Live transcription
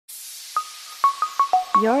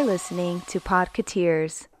You're listening to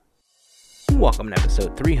Podketeers. Welcome to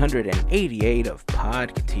episode 388 of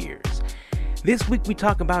Podketeers. This week we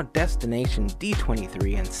talk about Destination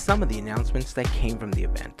D23 and some of the announcements that came from the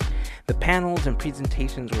event. The panels and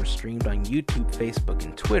presentations were streamed on YouTube, Facebook,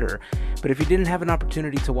 and Twitter, but if you didn't have an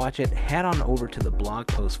opportunity to watch it, head on over to the blog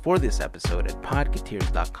post for this episode at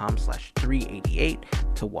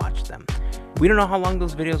podketeers.com/388 to watch them. We don't know how long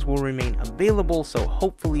those videos will remain available, so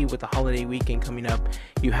hopefully with the holiday weekend coming up,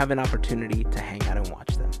 you have an opportunity to hang out and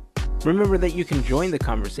watch them. Remember that you can join the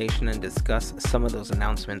conversation and discuss some of those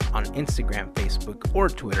announcements on Instagram, Facebook, or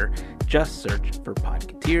Twitter. Just search for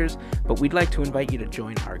Podketeers, but we'd like to invite you to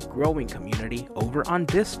join our growing community over on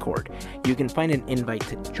Discord. You can find an invite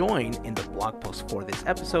to join in the blog post for this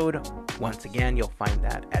episode. Once again, you'll find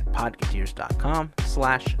that at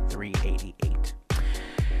podketeers.com/388.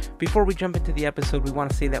 Before we jump into the episode, we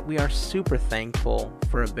want to say that we are super thankful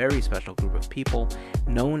for a very special group of people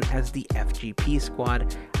known as the FGP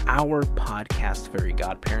Squad, our podcast Fairy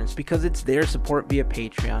Godparents, because it's their support via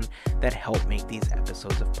Patreon that help make these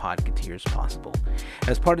episodes of Podketeers possible.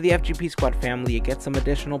 As part of the FGP Squad family, you get some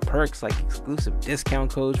additional perks like exclusive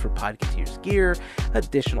discount codes for Podketeers gear,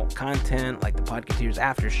 additional content like the Podketeers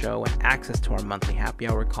after show, and access to our monthly happy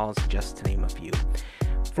hour calls, just to name a few.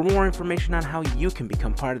 For more information on how you can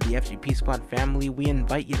become part of the FGP Squad family, we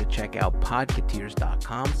invite you to check out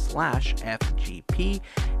podketeers.com/FGP.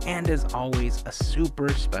 And as always, a super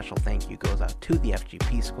special thank you goes out to the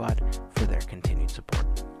FGP Squad for their continued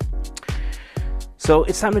support. So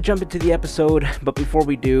it's time to jump into the episode, but before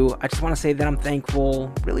we do, I just want to say that I'm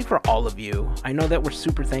thankful really for all of you. I know that we're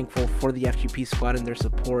super thankful for the FGP Squad and their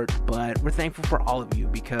support, but we're thankful for all of you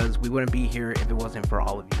because we wouldn't be here if it wasn't for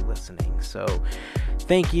all of you listening. So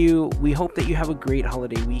thank you. We hope that you have a great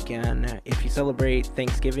holiday weekend. If you celebrate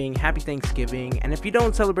Thanksgiving, happy Thanksgiving. And if you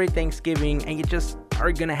don't celebrate Thanksgiving and you just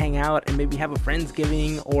are going to hang out and maybe have a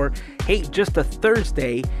Friendsgiving or, hey, just a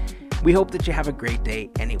Thursday, we hope that you have a great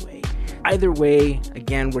day anyway. Either way,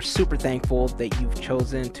 again, we're super thankful that you've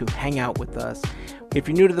chosen to hang out with us. If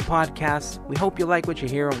you're new to the podcast, we hope you like what you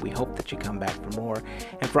hear and we hope that you come back for more.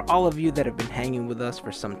 And for all of you that have been hanging with us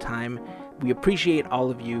for some time, we appreciate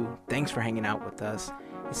all of you. Thanks for hanging out with us.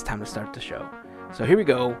 It's time to start the show. So here we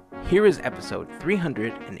go. Here is episode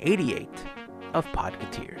 388 of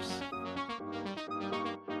Podketeers.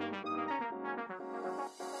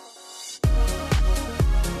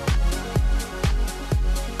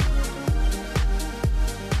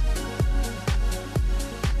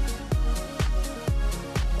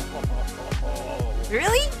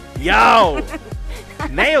 Really? Yo!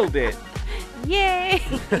 Nailed it! Yay!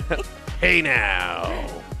 Hey now!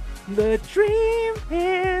 The dream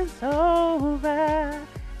is over,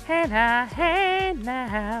 and I hate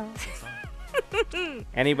now.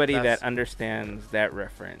 Anybody that understands that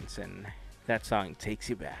reference and that song takes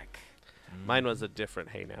you back. Mine was a different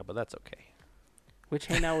Hey Now, but that's okay. Which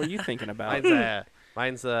Hey Now were you thinking about?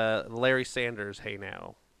 Mine's Larry Sanders Hey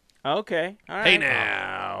Now. Okay. All right. Hey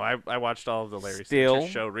Now! I watched all of the Larry Sanders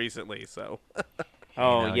show recently, so.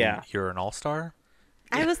 Oh, You know, yeah. You're an all-star?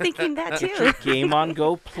 I was thinking that too. Game on,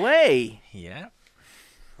 go play. Yeah.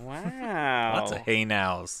 Wow. Lots of hey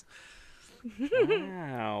nows.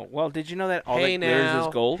 Wow. Well, did you know that all Hey that glitters now,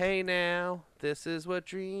 is gold? Hey Now, this is what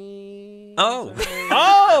dreams Oh. are made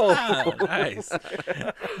Oh! Nice.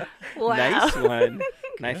 Wow. Nice one.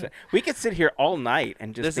 Nice one. We could sit here all night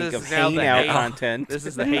and just This think is of now Hey the Now Hey- content. This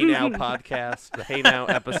is the Hey Now podcast, the Hey Now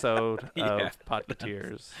episode of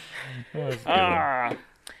Podketeers. Ah.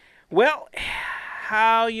 Well,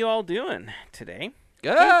 how you all doing today?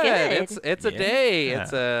 Good. Good. It's a Yeah. day. Yeah.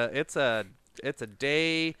 It's a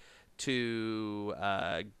day to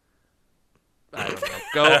I don't know.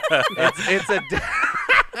 Go. it's a day.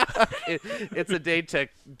 It's a day to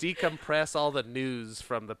decompress all the news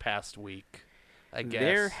from the past week. I guess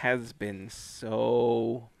There has been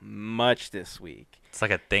so much this week. It's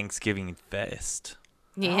like a Thanksgiving fest.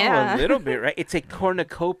 Yeah. Oh, a little bit, right? It's a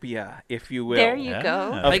cornucopia, if you will. There you Yeah.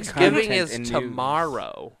 go. Of Thanksgiving content is and news.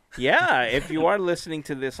 tomorrow. Yeah, if you are listening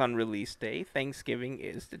to this on release day, Thanksgiving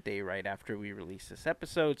is the day right after we release this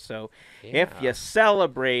episode. So if you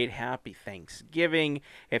celebrate, happy Thanksgiving.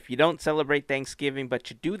 If you don't celebrate Thanksgiving, but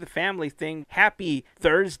you do the family thing, happy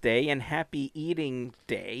Thursday and happy eating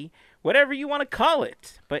day, whatever you want to call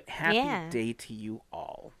it. But happy day to you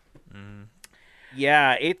all. Mm.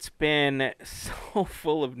 Yeah, it's been so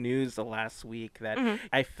full of news the last week that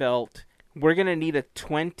I felt we're going to need a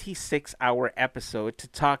 26-hour episode to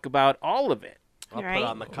talk about all of it. I'll Right. put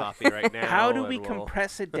on the coffee right now. How do we and we'll-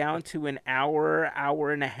 compress it down to an hour,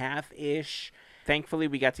 hour and a half-ish? thankfully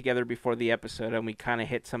we got together before the episode and we kind of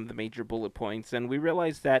hit some of the major bullet points, and we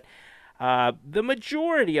realized that the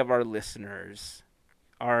majority of our listeners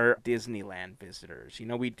are Disneyland visitors. You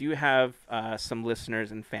know, we do have some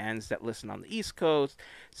listeners and fans that listen on the East Coast.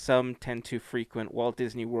 Some tend to frequent Walt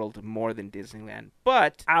Disney World more than Disneyland.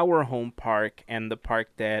 But our home park, and the park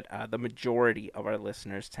that the majority of our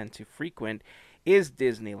listeners tend to frequent, is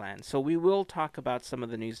Disneyland. So we will talk about some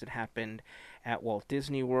of the news that happened at Walt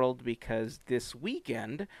Disney World, because this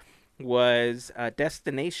weekend was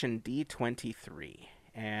Destination D23.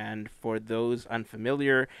 And for those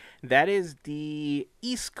unfamiliar, that is the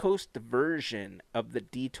East Coast version of the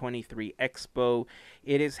D23 Expo.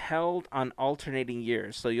 It is held on alternating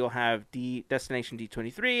years. So you'll have Destination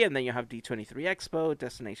D23, and then you'll have D23 Expo,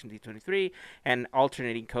 Destination D23, and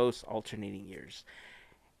alternating coasts, alternating years.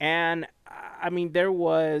 And, I mean, there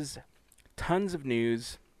was tons of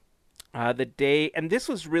news the day, and this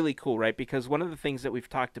was really cool, right? Because one of the things that we've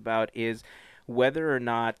talked about is whether or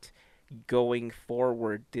not going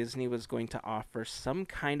forward, Disney was going to offer some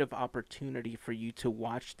kind of opportunity for you to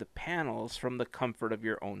watch the panels from the comfort of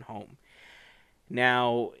your own home.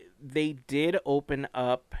 Now, they did open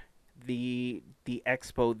up the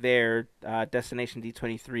expo there, Destination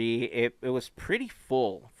D23. It was pretty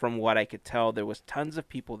full from what I could tell. There was tons of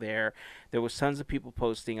people there. There was tons of people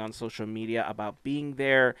posting on social media about being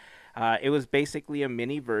there. It was basically a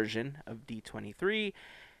mini version of D23.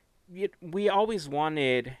 We always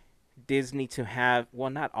wanted Disney to have, well,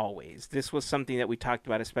 not always. This was something that we talked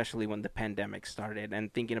about, especially when the pandemic started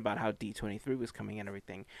and thinking about how D23 was coming and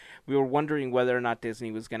everything. We were wondering whether or not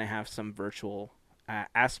Disney was going to have some virtual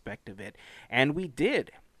aspect of it, and we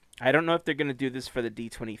did. I don't know if they're going to do this for the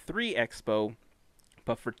D23 Expo,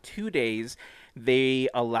 but for 2 days, they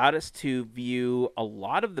allowed us to view a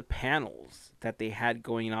lot of the panels that they had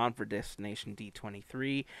going on for Destination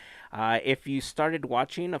D23. If you started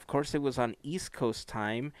watching, of course, it was on East Coast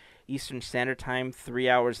time, Eastern Standard Time, 3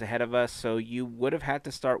 hours ahead of us, so you would have had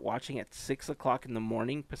to start watching at 6 o'clock in the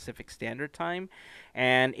morning, Pacific Standard Time,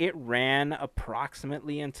 and it ran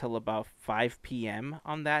approximately until about 5 p.m.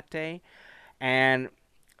 on that day, and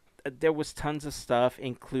there was tons of stuff,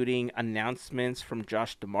 including announcements from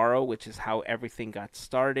Josh D'Amaro, which is how everything got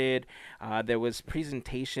started. There was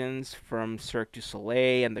presentations from Cirque du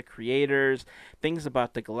Soleil and the creators, things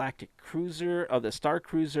about the Galactic Cruiser, the Star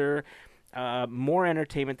Cruiser, more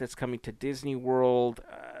entertainment that's coming to Disney World,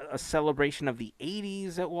 a celebration of the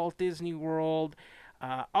 80s at Walt Disney World,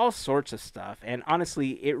 all sorts of stuff. And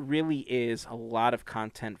honestly, it really is a lot of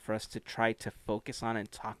content for us to try to focus on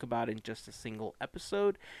and talk about in just a single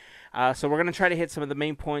episode. So we're going to try to hit some of the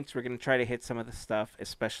main points. We're going to try to hit some of the stuff,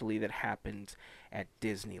 especially that happened at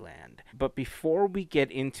Disneyland. But before we get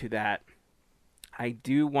into that, I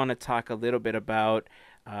do want to talk a little bit about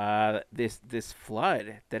this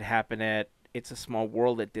flood that happened at It's a Small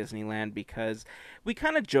World at Disneyland, because we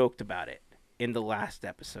kind of joked about it in the last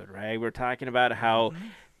episode, right? We're talking about how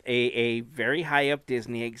a very high up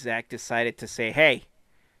Disney exec decided to say, hey,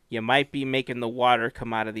 you might be making the water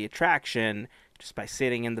come out of the attraction just by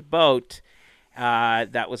sitting in the boat.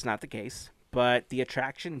 That was not the case, but the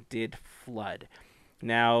attraction did flood.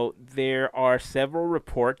 Now, there are several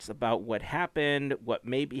reports about what happened, what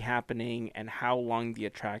may be happening, and how long the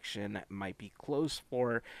attraction might be closed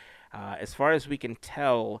for. As far as we can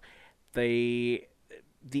tell,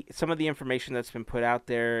 some of the information that's been put out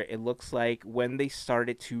there, it looks like when they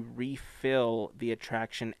started to refill the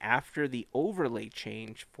attraction after the overlay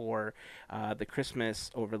change for the Christmas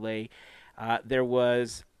overlay, there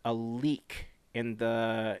was a leak in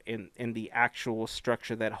the actual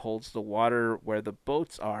structure that holds the water where the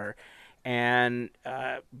boats are, and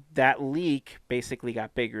that leak basically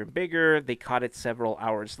got bigger and bigger. They caught it several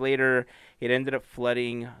hours later. It ended up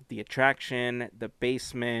flooding the attraction, the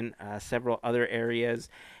basement, several other areas,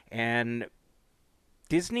 and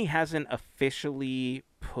Disney hasn't officially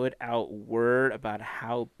put out word about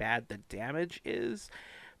how bad the damage is,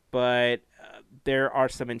 but there are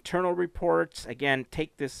some internal reports. Again,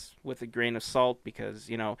 take this with a grain of salt, because,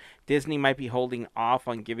 you know, Disney might be holding off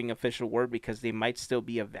on giving official word because they might still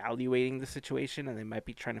be evaluating the situation, and they might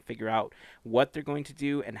be trying to figure out what they're going to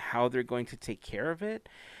do and how they're going to take care of it.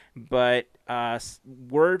 But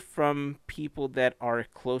word from people that are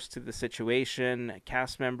close to the situation,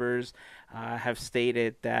 cast members, have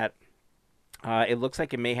stated that it looks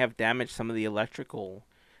like it may have damaged some of the electrical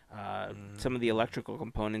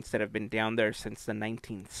components that have been down there since the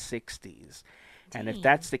 1960s. And if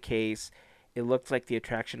that's the case, it looks like the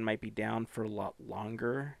attraction might be down for a lot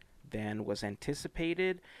longer than was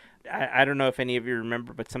anticipated. I don't know if any of you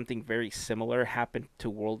remember, but something very similar happened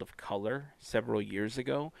to World of Color several years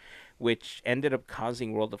ago, which ended up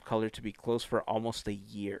causing World of Color to be closed for almost a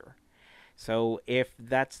year. So if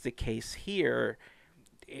that's the case here,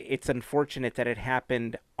 it's unfortunate that it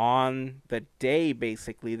happened on the day,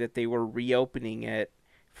 basically, that they were reopening it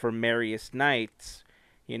for Merriest Nights,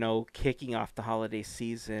 kicking off the holiday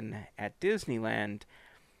season at Disneyland.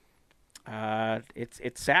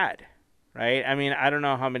 It's sad, right? I mean, I don't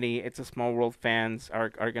know how many It's a Small World fans are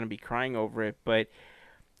going to be crying over it, but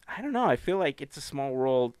I don't know. I feel like It's a Small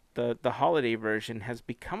World, the holiday version, has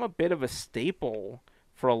become a bit of a staple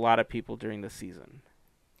for a lot of people during the season.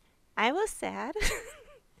 I was sad.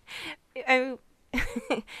 I,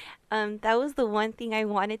 that was the one thing I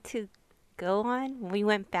wanted to go on when we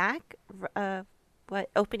went back.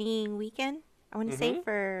 Opening weekend? I want to say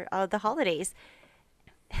for the holidays,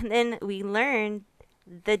 and then we learned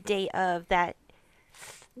the day of that.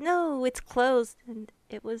 No, it's closed, and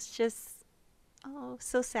it was just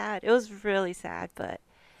so sad. It was really sad, but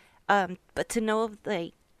to know of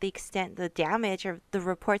the extent, the damage, or the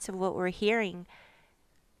reports of what we're hearing,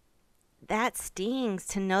 that stings,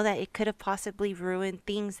 to know that it could have possibly ruined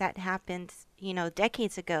things that happened,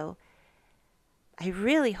 decades ago. I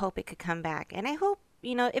really hope it could come back. And I hope,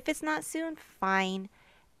 if it's not soon, fine.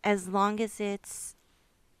 As long as it's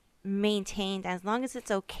maintained, as long as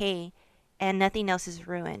it's okay and nothing else is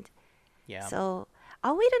ruined. Yeah. So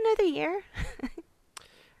I'll wait another year.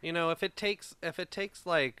 If it takes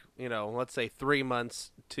like, let's say 3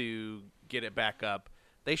 months to get it back up,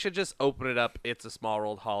 they should just open it up. It's a Small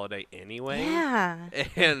World holiday anyway. Yeah.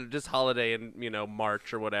 And just holiday in,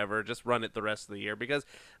 March or whatever. Just run it the rest of the year. Because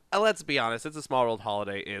let's be honest, It's a Small World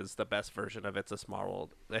holiday is the best version of It's a Small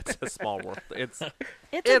World. It's a Small World. It's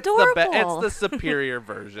adorable. It's the superior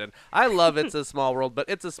version. I love It's a Small World, but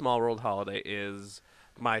It's a Small World holiday is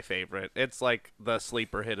my favorite. It's like the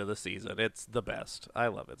sleeper hit of the season. It's the best. I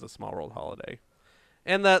love It's a Small World holiday.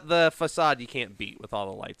 And the facade you can't beat with all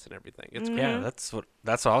the lights and everything. It's great. Yeah, that's what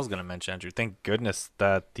I was gonna mention, Andrew. Thank goodness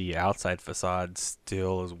that the outside facade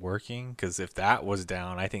still is working, because if that was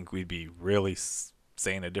down, I think we'd be really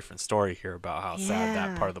saying a different story here about how sad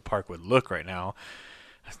that part of the park would look right now.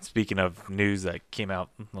 Speaking of news that came out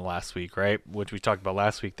last week, right, which we talked about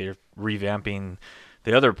last week, they're revamping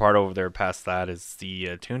the other part over there. Past that is the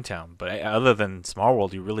Toontown, but other than Small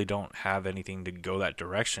World, you really don't have anything to go that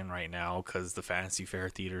direction right now, because the Fantasy Fair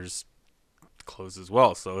theaters closed as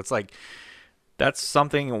well. So it's like, that's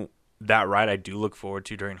something, that ride I do look forward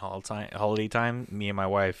to during holiday time. Me and my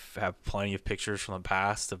wife have plenty of pictures from the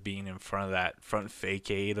past of being in front of that front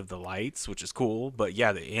facade of the lights, which is cool. But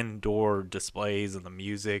yeah, the indoor displays and the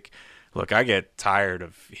music. Look, I get tired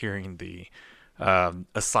of hearing the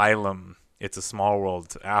Asylum, It's a Small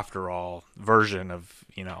World, after all version of,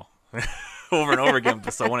 over and over again.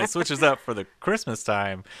 So when it switches up for the Christmas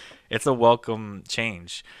time, it's a welcome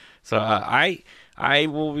change. So I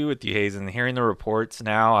will be with you, Heyzen. Hearing the reports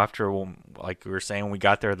now, after, like we were saying, when we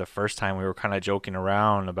got there the first time, we were kind of joking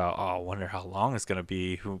around about, I wonder how long it's going to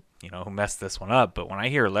be, who messed this one up. But when I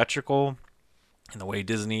hear electrical and the way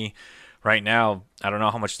Disney right now, I don't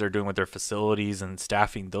know how much they're doing with their facilities and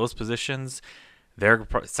staffing those positions.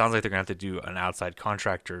 It sounds like they're going to have to do an outside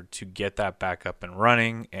contractor to get that back up and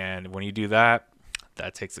running. And when you do that,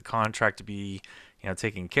 that takes a contract to be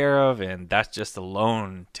taken care of, and that just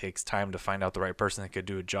alone takes time to find out the right person that could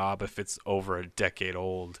do a job. If it's over a decade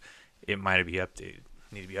old, it might need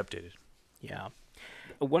to be updated. Yeah.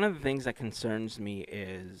 One of the things that concerns me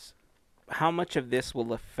is how much of this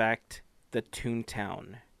will affect the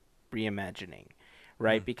Toontown reimagining,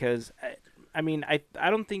 right? Because, I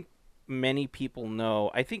don't think many people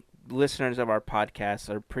know. I think listeners of our podcast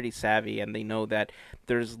are pretty savvy, and they know that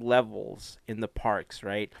there's levels in the parks,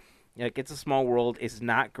 right? Like, It's a Small World is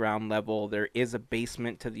not ground level. There is a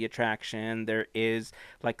basement to the attraction. There is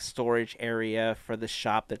like storage area for the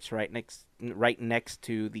shop that's right next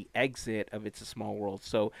to the exit of It's a Small World.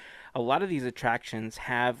 So a lot of these attractions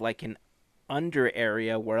have like an under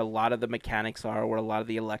area where a lot of the mechanics are, where a lot of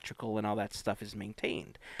the electrical and all that stuff is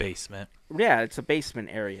maintained. Basement. Yeah, it's a basement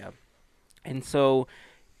area. And so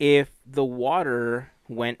if the water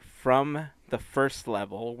went from the first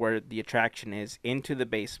level where the attraction is into the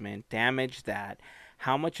basement, damaged that,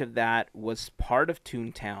 how much of that was part of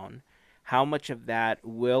Toontown? How much of that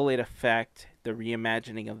will it affect the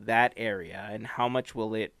reimagining of that area? And how much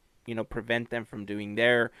will it, prevent them from doing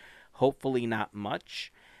there? Hopefully not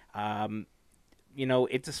much.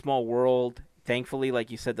 It's a Small World. Thankfully,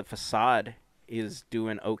 like you said, the facade is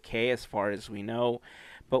doing okay as far as we know.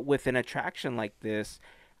 But with an attraction like this,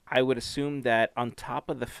 I would assume that on top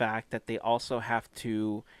of the fact that they also have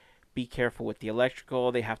to be careful with the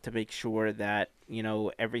electrical, they have to make sure that,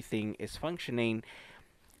 everything is functioning.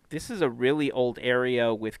 this is a really old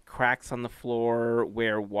area with cracks on the floor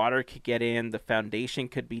where water could get in, the foundation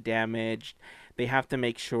could be damaged. They have to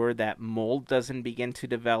make sure that mold doesn't begin to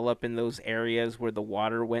develop in those areas where the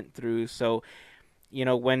water went through. So,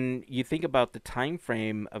 when you think about the time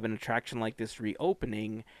frame of an attraction like this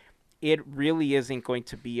reopening, it really isn't going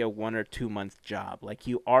to be a 1 or 2 month job. Like,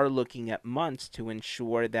 you are looking at months to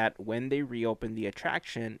ensure that when they reopen the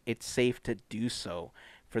attraction, it's safe to do so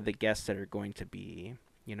for the guests that are going to be,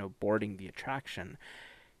 boarding the attraction.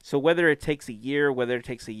 So whether it takes a year, whether it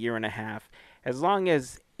takes a year and a half, as long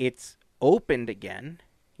as it's opened again,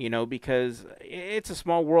 because it's a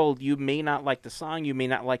small world, you may not like the song, you may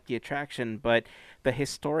not like the attraction, but the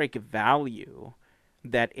historic value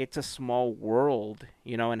that it's a small world,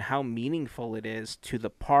 and how meaningful it is to the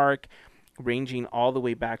park, ranging all the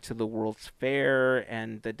way back to the World's Fair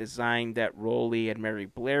and the design that Rowley and Mary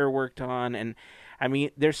Blair worked on. And I mean,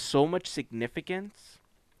 there's so much significance,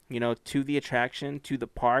 to the attraction, to the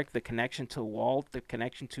park, the connection to Walt, the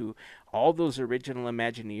connection to all those original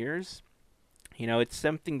Imagineers. It's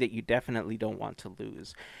something that you definitely don't want to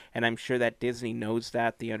lose. And I'm sure that Disney knows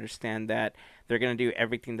that. They understand that. They're going to do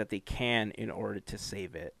everything that they can in order to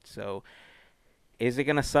save it. So, is it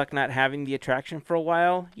going to suck not having the attraction for a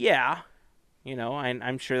while? Yeah.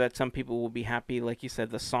 I'm sure that some people will be happy. Like you said,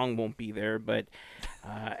 the song won't be there. But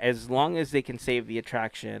as long as they can save the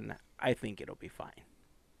attraction, I think it'll be fine.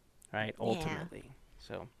 Right? Ultimately.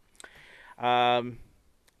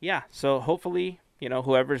 Yeah. So, so hopefully,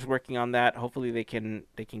 whoever's working on that, hopefully they can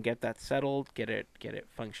get that settled, get it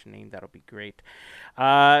functioning. That'll be great.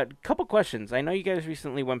 Couple questions. I know you guys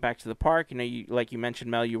recently went back to the park. Like you mentioned,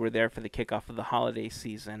 Mel, you were there for the kickoff of the holiday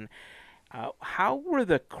season. How were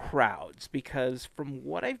the crowds? Because from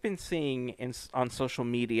what I've been seeing on social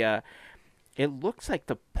media, it looks like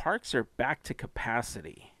the parks are back to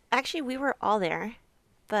capacity. Actually, we were all there,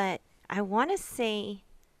 but I want to say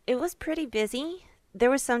it was pretty busy. There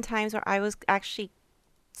were some times where I was actually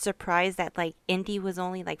surprised that Indy was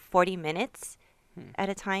only 40 minutes at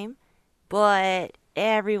a time, but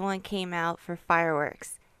everyone came out for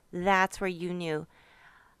fireworks. That's where you knew,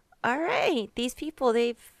 all right, these people,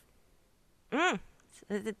 all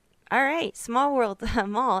right, Small World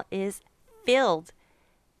Mall is filled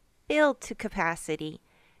to capacity.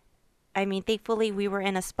 I mean, thankfully we were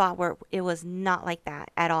in a spot where it was not like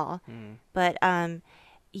that at all. But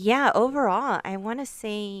yeah, overall, I want to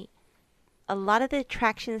say a lot of the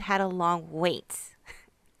attractions had a long wait.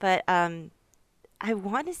 But I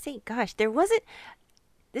want to say, gosh,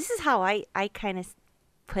 this is how I kind of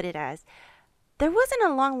put it as, there wasn't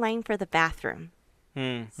a long line for the bathroom.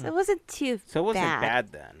 So it wasn't too bad. So it wasn't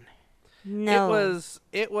bad then. No.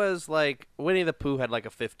 It was like Winnie the Pooh had a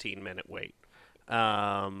 15-minute wait.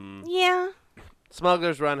 Yeah.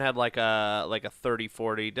 Smuggler's Run had like a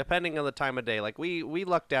 30-40, depending on the time of day. We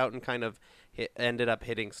lucked out and kind of ended up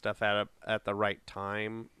hitting stuff at the right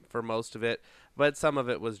time for most of it, but some of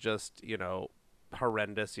it was just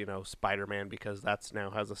horrendous. Spider-Man, because that's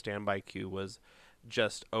now has a standby queue, was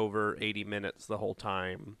just over 80 minutes the whole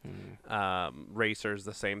time. Racers,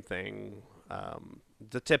 the same thing.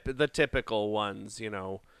 The typical ones,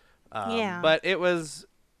 Yeah. But it was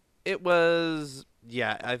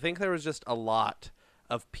yeah, I think there was just a lot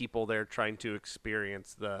of people there trying to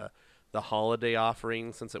experience the holiday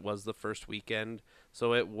offering, since it was the first weekend.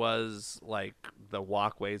 So it was the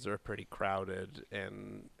walkways are pretty crowded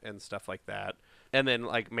and stuff like that. And then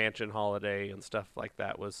Mansion Holiday and stuff like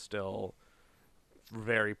that was still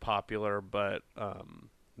very popular, but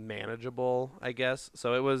manageable, I guess.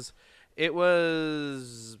 So it was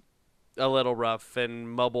a little rough, and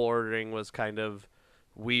mobile ordering was kind of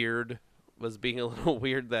weird. Was being a little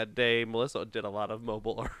weird that day. Melissa did a lot of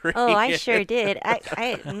mobile ordering. Oh, I sure did.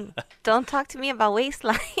 I don't talk to me about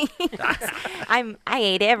waistline. I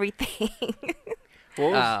ate everything.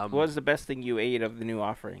 What was the best thing you ate of the new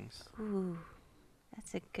offerings? Ooh,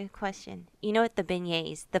 that's a good question. You know what? The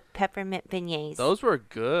beignets, the peppermint beignets. Those were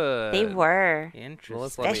good. They were.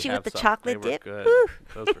 Interesting. Especially with the chocolate dip. Good. Whew.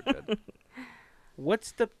 Those were good.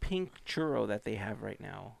 What's the pink churro that they have right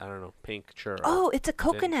now? I don't know. Pink churro. Oh, it's a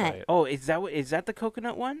Didn't try coconut. it. Oh, is that the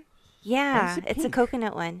coconut one? Why Yeah, is it it's a pink?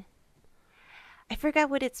 coconut one. I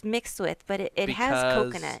forgot what it's mixed with, but it has Because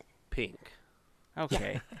coconut. Pink.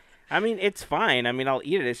 Okay. I mean, it's fine. I mean, I'll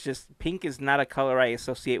eat it. It's just pink is not a color I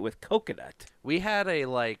associate with coconut. We had a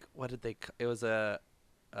what did they? It was a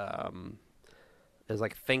it was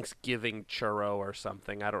Thanksgiving churro or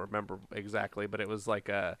something. I don't remember exactly, but it was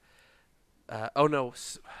a. Oh no,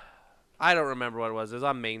 I don't remember what it was. It was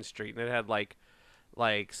on Main Street, and it had like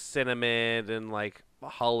cinnamon and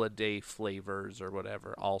holiday flavors or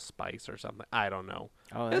whatever, allspice or something. I don't know.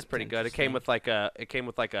 Oh, It's that's pretty good. It came interesting.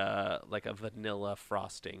 with like a vanilla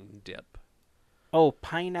frosting dip. Oh,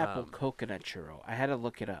 pineapple Um, coconut churro. I had to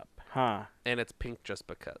look it up. Huh. and it's pink just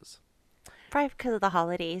because. Probably because of the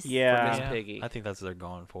holidays. For Miss Yeah. Piggy. I think that's what they're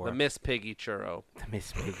going for. The Miss Piggy churro. The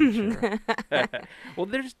Miss Piggy churro. Well,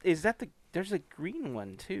 there's a green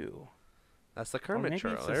one too. That's the Or Kermit maybe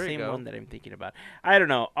churro. it's the There you same go. one that I'm thinking about. I don't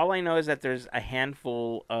know. All I know is that there's a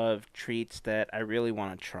handful of treats that I really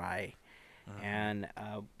want to try. And,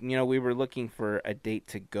 we were looking for a date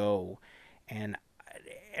to go. And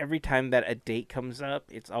every time that a date comes up,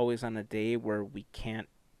 it's always on a day where we can't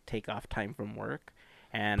take off time from work.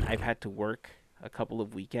 And I've had to work a couple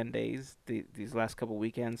of weekend days these last couple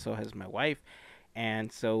weekends. So has my wife.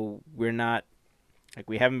 And so we're not. Like,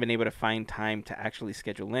 we haven't been able to find time to actually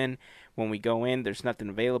schedule in. When we go in, there's nothing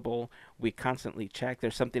available. We constantly check.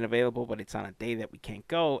 There's something available, but it's on a day that we can't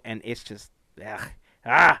go, and it's just,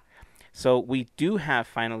 ugh. So we do have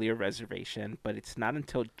finally a reservation, but it's not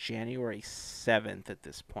until January 7th at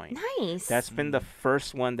this point. Nice. That's been the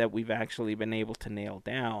first one that we've actually been able to nail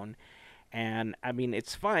down. And, I mean,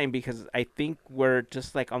 it's fine because I think we're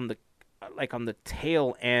just, on the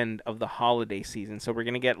tail end of the holiday season. So we're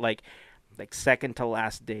going to get, like second to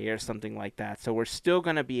last day or something like that. So we're still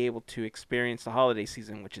going to be able to experience the holiday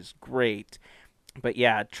season, which is great. But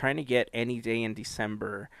yeah, trying to get any day in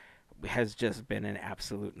December has just been an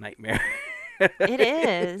absolute nightmare. It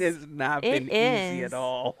is. It has not been easy at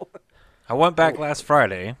all. I went back last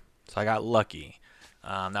Friday, so I got lucky.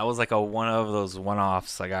 That was like one of those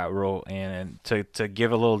one-offs I got real in. And to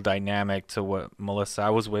give a little dynamic to what Melissa, I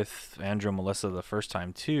was with Andrew and Melissa the first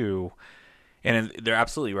time too. And they're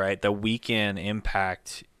absolutely right. The weekend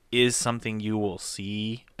impact is something you will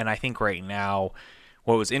see. And I think right now,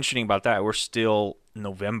 what was interesting about that, we're still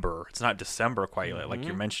November. It's not December quite yet, like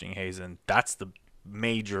you're mentioning, Heyzen. That's the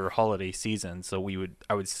major holiday season. So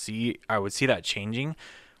I would see that changing.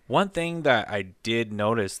 One thing that I did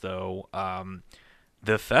notice though,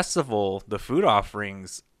 the festival, the food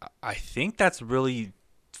offerings, I think that's really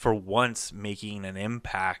for once making an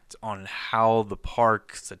impact on how the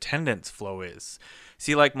park's attendance flow is.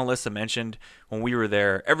 See, like Melissa mentioned, when we were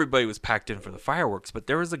there, everybody was packed in for the fireworks, but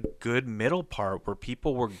there was a good middle part where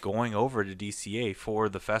people were going over to DCA for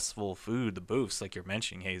the festival food, the booths, like you're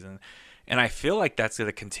mentioning, Hazen. And I feel like that's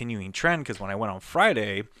a continuing trend because when I went on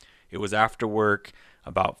Friday, it was after work,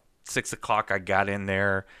 about 6 o'clock, I got in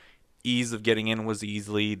there. Ease of getting in was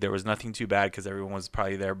easily. There was nothing too bad because everyone was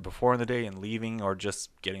probably there before in the day and leaving or just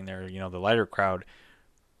getting there, the lighter crowd.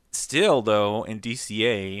 Still, though, in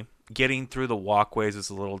DCA, getting through the walkways is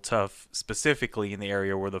a little tough, specifically in the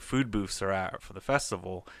area where the food booths are at for the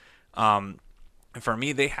festival. And for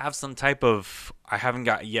me, they have some type of, I haven't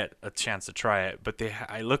got yet a chance to try it, but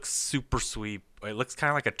it looks super sweet. It looks kind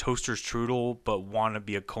of like a toaster's strudel, but want to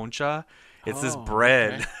be a concha. It's this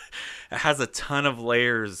bread. Okay. It has a ton of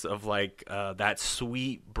layers of that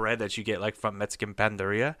sweet bread that you get like from Mexican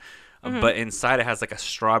Panderia, but inside it has like a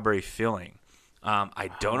strawberry filling. I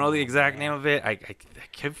don't know the exact name of it. I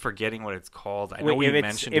keep forgetting what it's called. I know we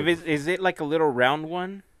mentioned it. Is it like a little round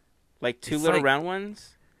one, like two little round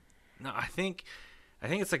ones? No, I think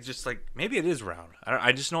it's just maybe it is round.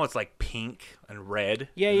 I just know it's like pink and red.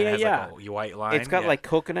 Yeah, and yeah, it has yeah. Like a white line. It's got like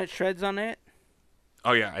coconut shreds on it.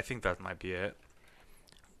 Oh yeah, I think that might be it.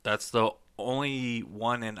 That's the only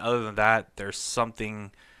one, and other than that, there's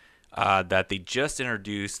something that they just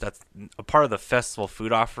introduced. That's a part of the festival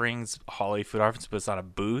food offerings, holiday food offerings, but it's not a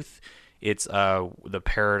booth. It's the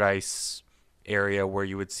Paradise area where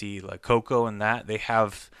you would see like cocoa and that. They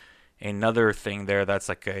have another thing there that's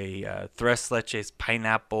like a tres leches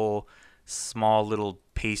pineapple small little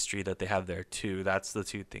pastry that they have there too. That's the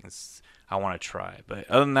two things I want to try. But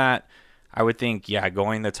other than that, I would think,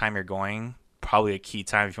 going the time you're going, probably a key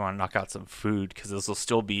time if you want to knock out some food because this will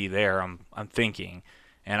still be there, I'm thinking.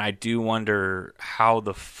 And I do wonder how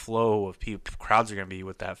the flow of crowds are going to be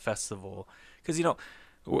with that festival. Because,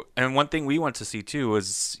 and one thing we went to see too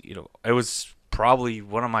was, it was probably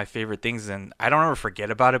one of my favorite things, and I don't ever forget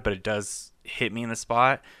about it, but it does hit me in the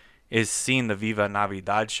spot, is seeing the Viva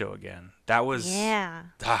Navidad show again. That was,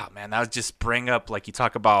 man, that was just bring up, like you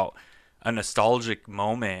talk about a nostalgic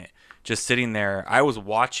moment. Just sitting there, I was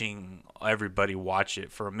watching everybody watch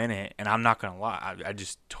it for a minute, and I'm not gonna lie, I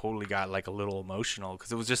just totally got like a little emotional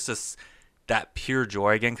because it was just that pure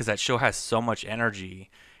joy again. Because that show has so much energy,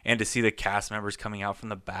 and to see the cast members coming out from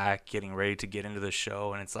the back, getting ready to get into the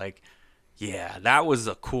show, and it's like, yeah, that was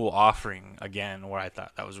a cool offering again. Where I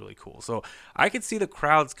thought that was really cool. So I could see the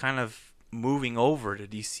crowds kind of moving over to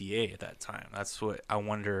DCA at that time. That's what I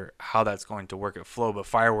wonder how that's going to work at Flow. But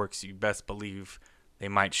fireworks, you best believe they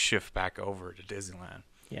might shift back over to Disneyland.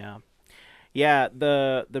 Yeah. Yeah,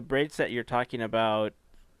 the braids that you're talking about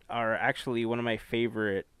are actually one of my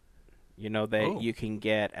favorite, that you can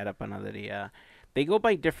get at a panaderia. They go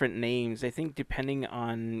by different names. I think depending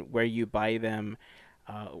on where you buy them,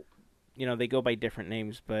 they go by different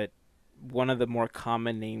names, but one of the more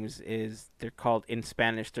common names is in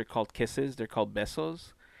Spanish, they're called kisses. They're called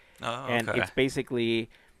besos. Oh, And okay. it's basically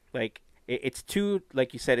like, it's two,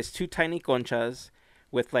 like you said, it's two tiny conchas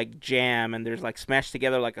with like jam, and there's like smashed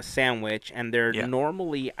together like a sandwich, and they're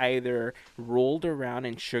normally either rolled around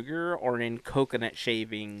in sugar or in coconut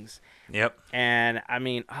shavings. Yep. And I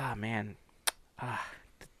mean, man,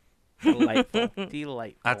 delightful,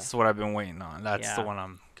 delightful. That's what I've been waiting on. That's the Yeah. one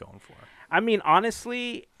I'm going for. I mean,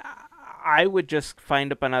 honestly, I would just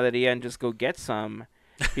find a panaderia and just go get some,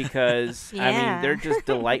 because I mean, Yeah. they're just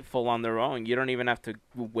delightful on their own. You don't even have to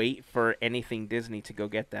wait for anything Disney to go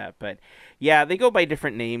get that. But yeah, they go by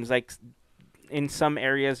different names. Like in some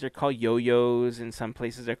areas they're called yo-yos, in some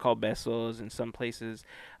places they're called besos, in some places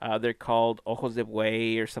they're called ojos de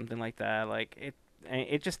buey or something like that. Like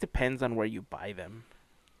it just depends on where you buy them.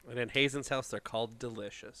 And in Heyzen's house, they're called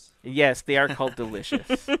delicious. Yes, they are called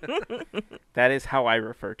delicious. That is how I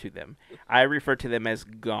refer to them. I refer to them as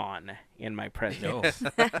gone in my presence.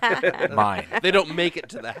 Mine. They don't make it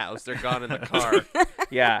to the house. They're gone in the car.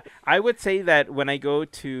 Yeah, I would say that when I go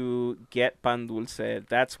to get pan dulce,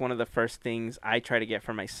 that's one of the first things I try to get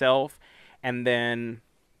for myself. And then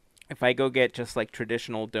if I go get just like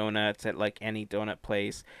traditional donuts at like any donut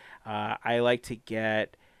place, I like to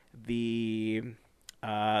get the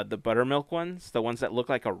buttermilk ones, the ones that look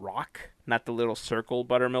like a rock, not the little circle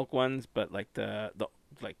buttermilk ones, but like the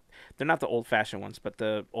like they're not the old fashioned ones, but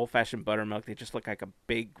the old fashioned buttermilk. They just look like a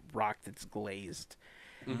big rock that's glazed.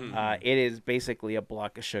 Mm-hmm. It is basically a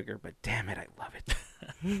block of sugar, but damn it, I love it.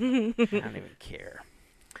 I don't even care.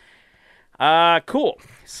 Cool.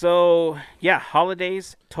 So, yeah,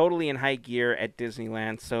 holidays totally in high gear at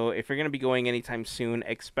Disneyland. So, if you're going to be going anytime soon,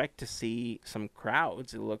 expect to see some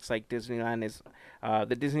crowds. It looks like the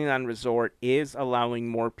Disneyland Resort is allowing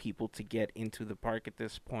more people to get into the park at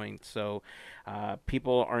this point. So,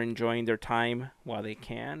 people are enjoying their time while they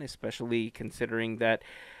can, especially considering that,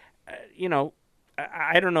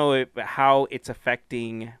 I don't know how it's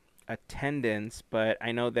affecting attendance, but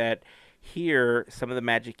I know that here, some of the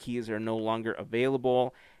Magic Keys are no longer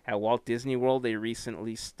available. At Walt Disney World, they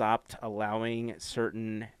recently stopped allowing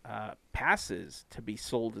certain passes to be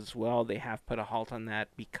sold as well. They have put a halt on that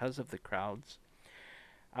because of the crowds.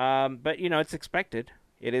 But, it's expected.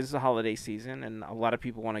 It is the holiday season, and a lot of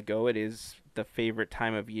people want to go. It is the favorite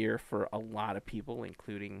time of year for a lot of people,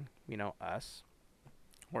 including, us.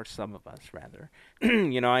 Or some of us, rather.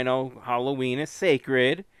 I know Halloween is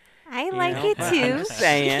sacred. I like it but too. I'm just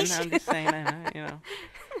saying.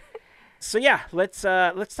 So yeah, let's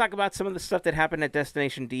talk about some of the stuff that happened at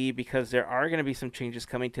Destination D, because there are going to be some changes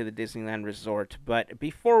coming to the Disneyland Resort. But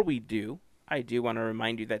before we do, I do want to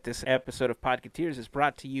remind you that this episode of Podketeers is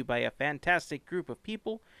brought to you by a fantastic group of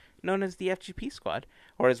people known as the FGP Squad,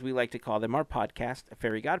 or as we like to call them, our podcast,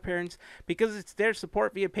 Fairy Godparents, because it's their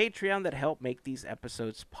support via Patreon that help make these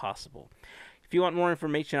episodes possible. If you want more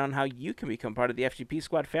information on how you can become part of the FGP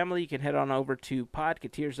Squad family, you can head on over to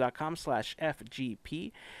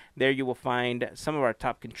podketeers.com/FGP. There you will find some of our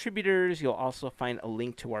top contributors. You'll also find a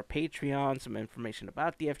link to our Patreon, some information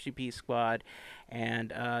about the FGP Squad,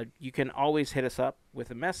 and you can always hit us up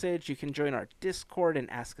with a message. You can join our Discord and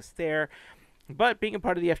ask us there. But being a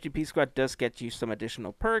part of the FGP Squad does get you some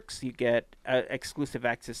additional perks. You get exclusive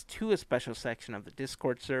access to a special section of the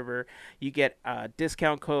Discord server. You get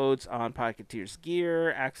discount codes on Podketeers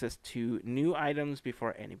gear, access to new items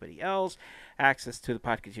before anybody else, access to the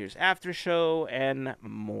Podketeers after show, and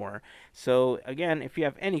more. So again, if you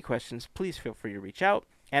have any questions, please feel free to reach out.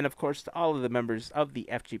 And of course, to all of the members of the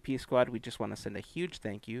FGP Squad, we just want to send a huge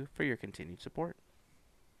thank you for your continued support.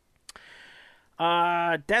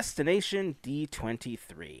 Destination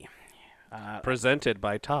D23. Presented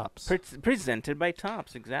by Tops. Presented by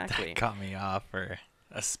Tops, exactly. Caught me off for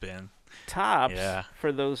a spin. Tops, Yeah.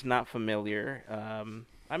 for those not familiar,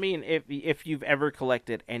 I mean, if you've ever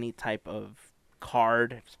collected any type of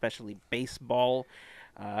card, especially baseball,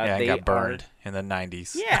 I they got burned are, in the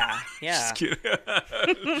 90s. Yeah. Just kidding.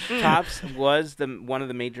 Topps was one of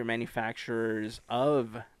the major manufacturers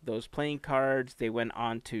of those playing cards. They went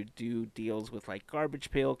on to do deals with like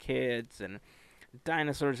Garbage Pail Kids and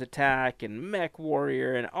Dinosaurs Attack and Mech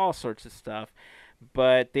Warrior and all sorts of stuff.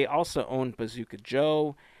 But they also owned Bazooka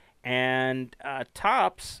Joe, And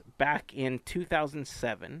Topps, back in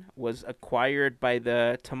 2007, was acquired by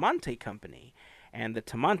the Tamonte Company. And the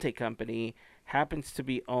Tamonte Company happens to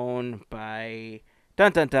be owned by...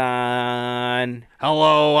 Dun dun dun!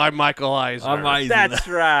 Hello, I'm Michael Eisner. I'm Eisner. That's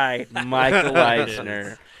right, Michael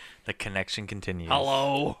Eisner. The connection continues.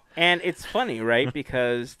 Hello. And it's funny, right?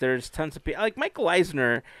 Because there's tons of people. Like, Michael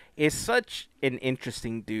Eisner is such an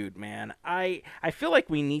interesting dude, man. I feel like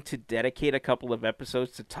we need to dedicate a couple of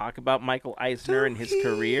episodes to talk about Michael Eisner and his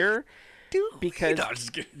career. Because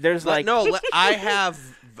there's like... I have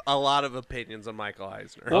a lot of opinions on Michael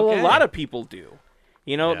Eisner. Well, a lot of people do.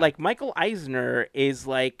 You know, like, Michael Eisner is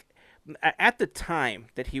like... At the time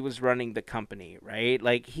that he was running the company, right?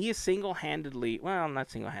 Like, he is single-handedly, well, not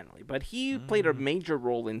single-handedly, but he played a major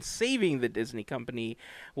role in saving the Disney company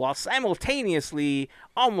while simultaneously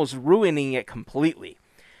almost ruining it completely.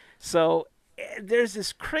 So there's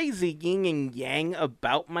this crazy yin and yang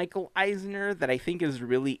about Michael Eisner that I think is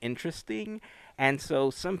really interesting. And so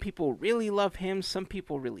some people really love him, some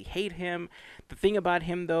people really hate him. The thing about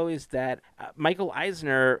him, though, is that Michael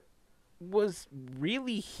Eisner was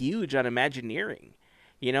really huge on Imagineering,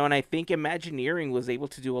 you know, and I think Imagineering was able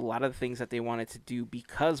to do a lot of the things that they wanted to do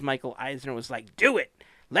because Michael Eisner was like, do it,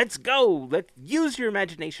 let's go, let's use your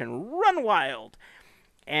imagination, run wild.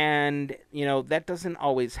 And, you know, that doesn't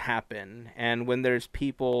always happen. And when there's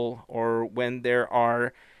people or when there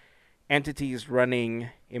are entities running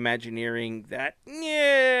Imagineering that,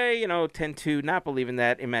 you know, tend to not believe in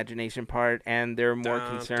that imagination part, and they're more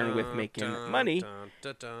concerned with making money.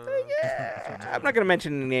 I'm not going to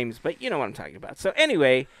mention the names, but you know what I'm talking about. So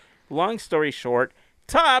anyway, long story short,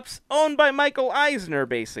 Topps owned by Michael Eisner,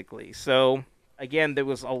 basically. So again, there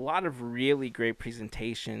was a lot of really great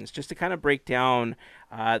presentations. Just to kind of break down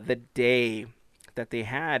the day that they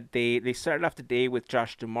had, they started off the day with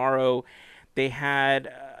Josh D'Amaro. They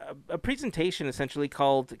had a presentation essentially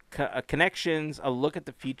called Connections, a look at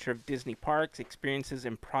the future of Disney parks, experiences,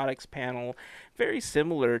 and products panel, very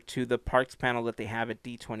similar to the parks panel that they have at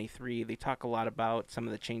D23. They talk a lot about some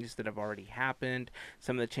of the changes that have already happened,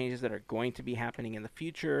 some of the changes that are going to be happening in the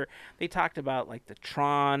future. They talked about like the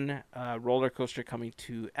Tron roller coaster coming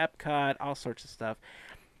to Epcot, all sorts of stuff.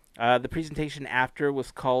 The presentation after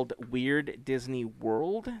was called Weird Disney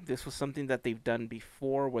World. This was something that they've done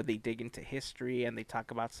before where they dig into history and they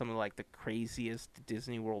talk about some of like the craziest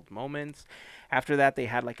Disney World moments. After that, they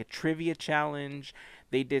had like a trivia challenge.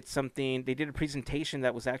 They did a presentation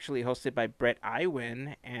that was actually hosted by Brett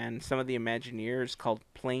Iwin and some of the Imagineers called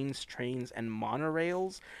Planes, Trains, and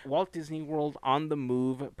Monorails. Walt Disney World on the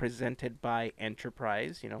Move, presented by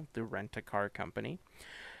Enterprise, you know, the rent-a-car company.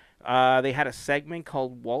 They had a segment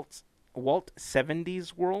called Walt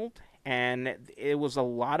 70s World, and it was a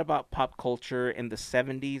lot about pop culture in the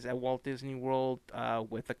 70s at Walt Disney World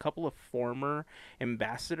with a couple of former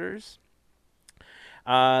ambassadors.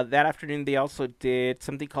 That afternoon, they also did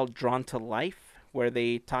something called Drawn to Life, where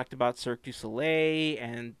they talked about Cirque du Soleil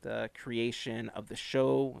and the creation of the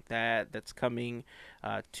show that's coming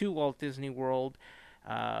to Walt Disney World.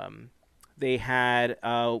 They had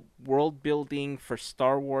world building for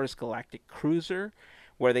Star Wars Galactic Cruiser,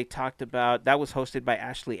 where they talked about, that was hosted by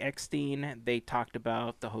Ashley Eckstein. They talked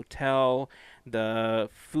about the hotel, the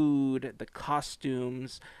food, the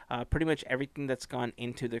costumes, pretty much everything that's gone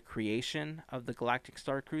into the creation of the Galactic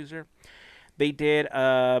Star Cruiser. They did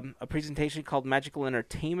a presentation called Magical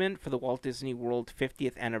Entertainment for the Walt Disney World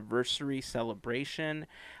 50th Anniversary Celebration.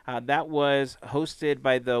 That was hosted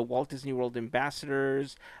by the Walt Disney World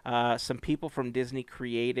ambassadors, some people from Disney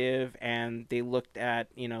Creative, and they looked at,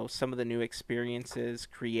 you know, some of the new experiences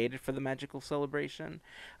created for the Magical Celebration.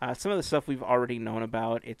 Some of the stuff we've already known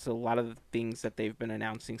about. It's a lot of the things that they've been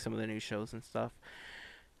announcing, some of the new shows and stuff.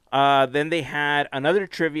 Then they had another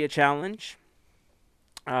trivia challenge.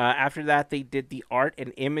 After that, they did the art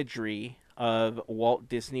and imagery of Walt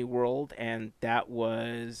Disney World, and that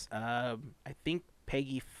was, I think,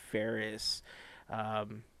 Peggy Ferris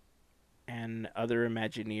and other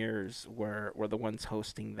Imagineers were the ones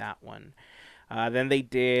hosting that one. Then they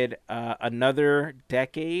did another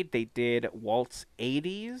decade. They did Walt's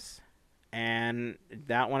 80s, and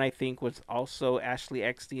that one, I think, was also Ashley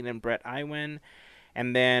Eckstein and Brett Iwin.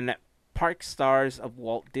 And then Park Stars of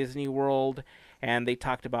Walt Disney World. And they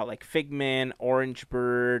talked about like Figment, Orange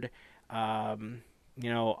Bird, you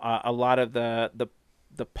know, a lot of the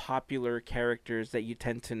popular characters that you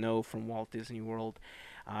tend to know from Walt Disney World.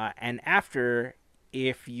 And after,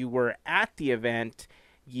 if you were at the event,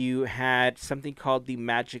 You had something called the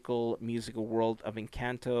Magical Musical World of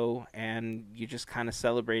Encanto, and you just kind of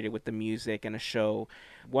celebrated with the music and a show.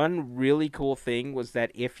 One really cool thing was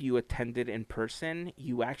that if you attended in person,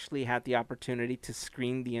 you actually had the opportunity to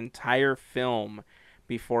screen the entire film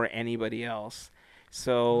before anybody else.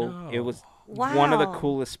 So it was one of the Wow.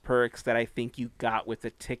 coolest perks that I think you got with a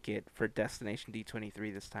ticket for Destination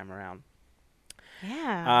D23 this time around.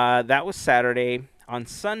 Yeah. That was Saturday. On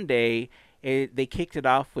Sunday, they kicked it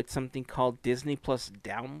off with something called Disney Plus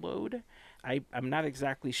Download. I'm not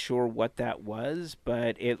exactly sure what that was,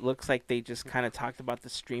 but it looks like they just kind of talked about the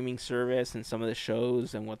streaming service and some of the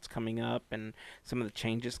shows and what's coming up and some of the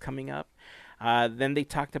changes coming up. Then they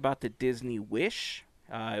talked about the Disney Wish.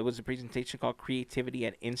 It was a presentation called Creativity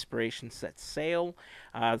and Inspiration Set Sail.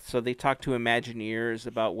 So they talked to Imagineers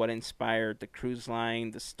about what inspired the cruise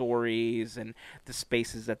line, the stories, and the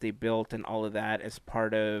spaces that they built, and all of that as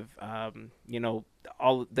part of,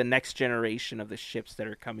 all the next generation of the ships that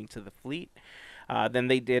are coming to the fleet. Then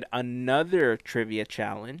they did another trivia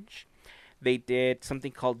challenge. They did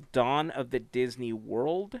something called Dawn of the Disney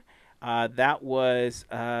World. That was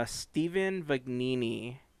Stephen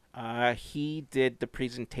Vagnini. He did the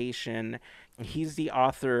presentation. He's the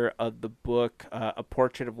author of the book, A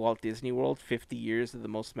Portrait of Walt Disney World, 50 Years of the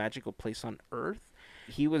Most Magical Place on Earth.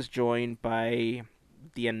 He was joined by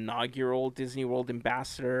the inaugural Disney World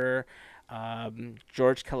ambassador,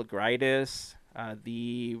 George Kalogridis,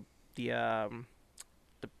 the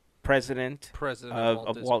president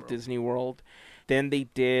of Walt Disney World. Then they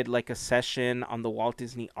did like a session on the Walt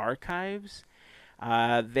Disney Archives.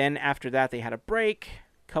 Then after that, they had a break.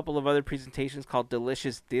 Couple of other presentations called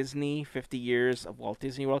Delicious Disney, 50 Years of Walt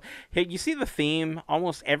Disney World. Hey, you see the theme?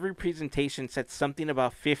 Almost every presentation said something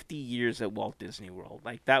about 50 years at Walt Disney World.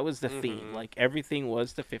 Like, that was the theme. Like, everything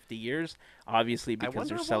was the 50 years, obviously, because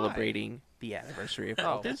they're celebrating the anniversary of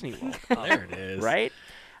Walt Disney World. There it is. Right?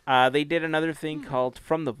 They did another thing called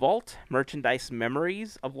From the Vault, Merchandise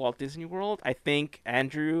Memories of Walt Disney World. I think,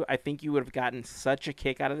 Andrew, you would have gotten such a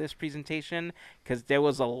kick out of this presentation because there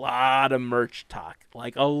was a lot of merch talk.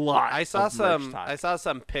 Like, a lot I saw of merch talk. I saw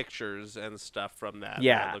some pictures and stuff from that.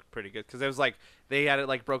 Yeah. That looked pretty good because it was like they had it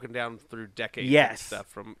like broken down through decades. Yes. And stuff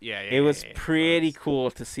from It was pretty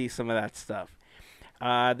cool to see some of that stuff.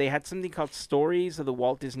 They had something called Stories of the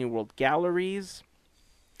Walt Disney World Galleries.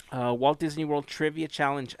 Walt Disney World Trivia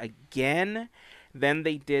Challenge again. Then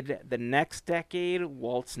they did the next decade,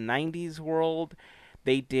 Walt's 90s World.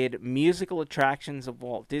 They did musical attractions of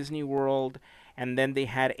Walt Disney World. And then they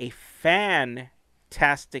had a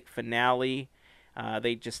fantastic finale.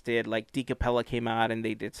 They just did, like, De Capella came out and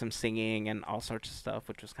they did some singing and all sorts of stuff,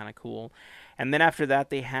 which was kind of cool. And then after that,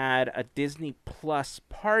 they had a Disney Plus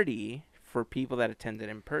party for people that attended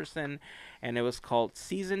in person, and it was called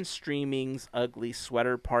Season Streaming's Ugly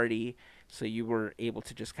Sweater Party. So you were able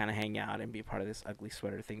to just kind of hang out and be a part of this ugly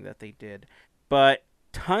sweater thing that they did. But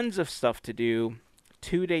tons of stuff to do.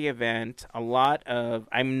 2-day event. A lot of...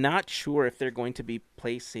 I'm not sure if they're going to be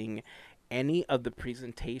placing any of the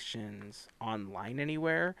presentations online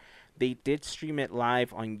anywhere. They did stream it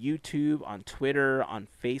live on YouTube, on Twitter, on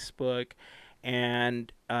Facebook.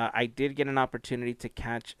 And I did get an opportunity to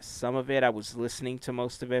catch some of it. I was listening to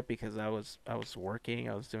most of it because I was working.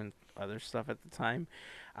 I was doing other stuff at the time.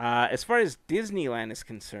 As far as Disneyland is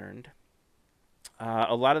concerned,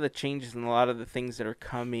 a lot of the changes and a lot of the things that are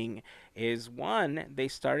coming is, one,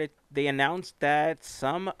 they announced that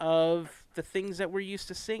some of the things that we're used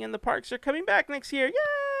to seeing in the parks are coming back next year.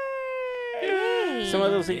 Yay! Yay! Some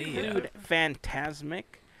of those include Fantasmic,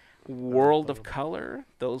 World of Color.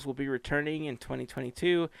 Those will be returning in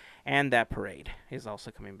 2022, and that parade is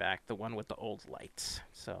also coming back, the one with the old lights.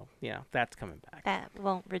 So, that's coming back. That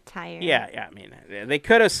won't retire. Yeah, I mean, they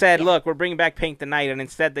could have said, look, we're bringing back Paint the Night, and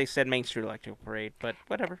instead they said Main Street Electrical Parade, but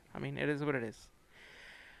whatever. I mean, it is what it is.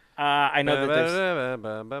 I know that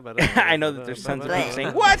there's tons of people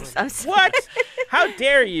saying, what? What? How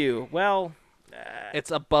dare you? Well,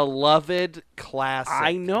 it's a beloved classic.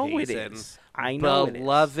 I know Heyzen. it is. I know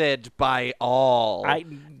beloved by all.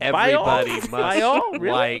 Everybody by all? must By all?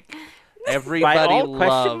 Really? like. Everybody all?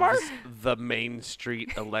 loves the Main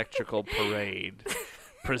Street Electrical Parade,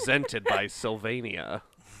 presented by Sylvania,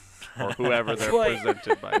 or whoever they're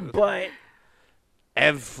presented by. But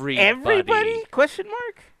everybody? Question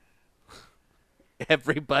mark.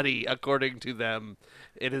 Everybody, according to them,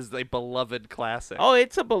 it is a beloved classic. Oh,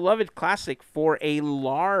 it's a beloved classic for a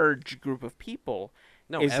large group of people.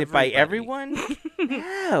 No, is it by everyone?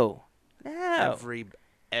 No. Everybody.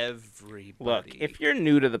 Look, if you're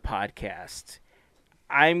new to the podcast,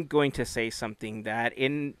 I'm going to say something that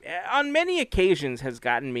on many occasions has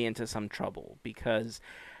gotten me into some trouble, because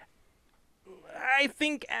I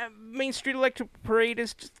think Main Street Electric Parade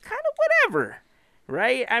is just kind of whatever,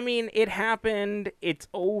 right? I mean, it happened. It's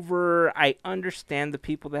over. I understand the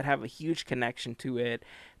people that have a huge connection to it.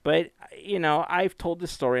 But, I've told this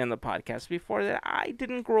story on the podcast before that I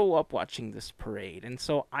didn't grow up watching this parade. And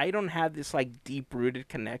so I don't have this, deep-rooted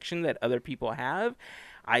connection that other people have.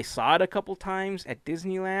 I saw it a couple times at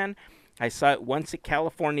Disneyland. I saw it once at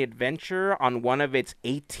California Adventure on one of its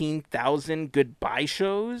 18,000 goodbye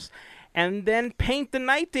shows. And then Paint the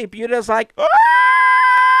Night debuted. I was like, ah!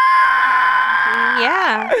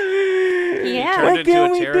 Yeah. Yeah. Turned into Can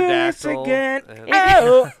a we do this pterodactyl. again?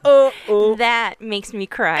 And- Oh. That makes me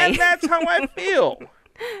cry. And that's how I feel.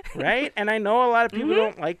 Right? And I know a lot of people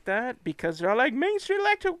don't like that, because they're like, Main Street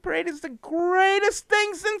Electric Parade is the greatest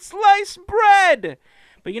thing since sliced bread.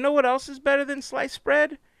 But you know what else is better than sliced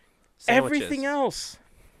bread? Sandwiches. Everything else.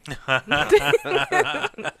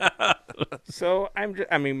 So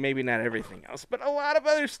maybe not everything else, but a lot of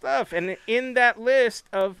other stuff. And in that list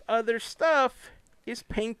of other stuff is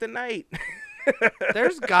Paint the Night.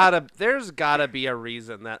 There's gotta be a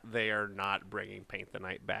reason that they are not bringing Paint the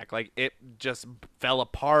Night back. Like, it just fell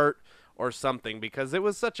apart or something, because it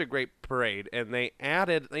was such a great parade, and they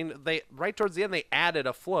right towards the end they added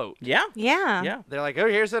a float. Yeah. Yeah. They're like, oh,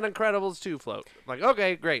 here's an Incredibles 2 float. I'm like,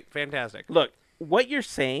 okay, great, fantastic. Look, what you're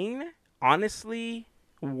saying honestly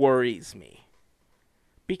worries me,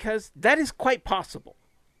 because that is quite possible.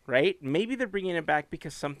 Right? Maybe they're bringing it back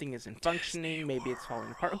because something isn't functioning. Maybe it's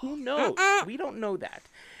falling apart. Who knows? We don't know that.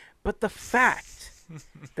 But the fact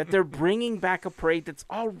that they're bringing back a parade that's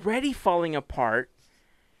already falling apart,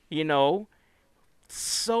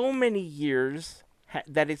 so many years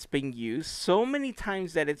that it's been used, so many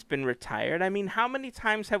times that it's been retired. I mean, how many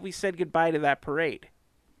times have we said goodbye to that parade?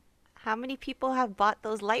 How many people have bought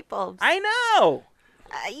those light bulbs? I know!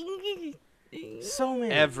 I- So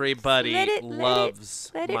many. Everybody Let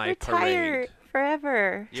loves Let it my retire parade.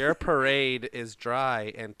 forever. Your parade is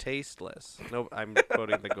dry and tasteless. No, I'm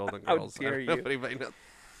quoting the Golden How Girls. dare I don't know you. if anybody knows.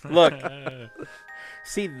 Look,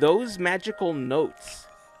 see, those magical notes,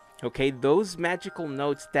 okay, those magical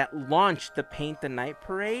notes that launched the Paint the Night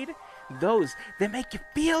Parade, they make you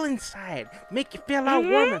feel inside, make you feel all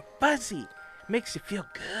warm and fuzzy, makes you feel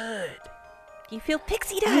good. You feel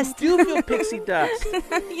pixie You dust. do feel pixie dust.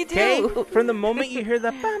 You Okay, do. from the moment you hear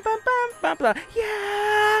the bum bum bum bum bum,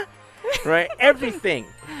 yeah, right, everything.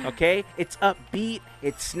 Okay, it's upbeat,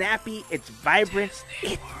 it's snappy, it's vibrant,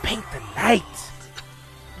 it's Paint the Night.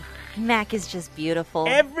 Mac is just beautiful.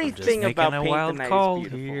 Everything about a Paint wild the Night call is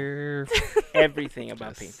beautiful. here. Everything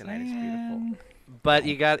about Paint the Night is beautiful. But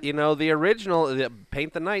you got, the original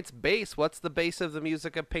Paint the Night's bass. What's the bass of the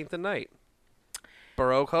music of Paint the Night?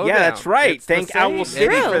 Baroque Hoedown. Yeah, that's right. It's the Thank Owl same.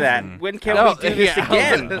 City True. for that. When can No, we do this yeah,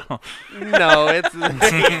 again? No, it's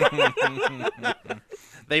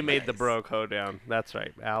they made the Baroque Hoedown. That's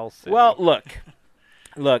right, Owl City. Well, look.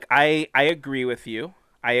 I agree with you.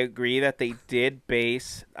 I agree that they did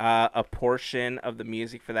base a portion of the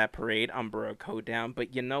music for that parade on Baroque Hoedown,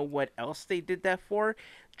 but you know what else they did that for?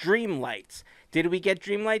 Dreamlights. Did we get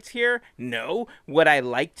Dreamlights here? No. Would I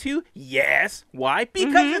like to? Yes. Why?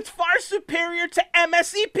 Because it's far superior to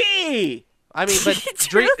MSEP. I mean, but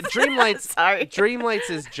Dreamlights. Sorry. Dreamlights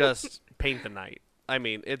is just Paint the Night. I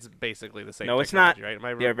mean, it's basically the same. No, it's not. technology,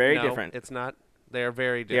 Right? Am I They are very no, different. It's not. They are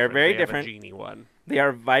very They are different. very They different. Have a genie one. They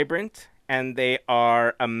are vibrant, and they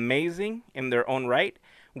are amazing in their own right.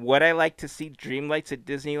 Would I like to see Dreamlights at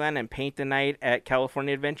Disneyland and Paint the Night at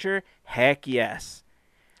California Adventure? Heck yes.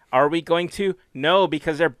 Are we going to? No,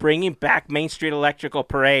 because they're bringing back Main Street Electrical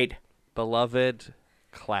Parade. Beloved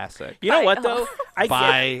classic. You know By what, though? all. I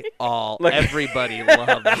By all. Look. Everybody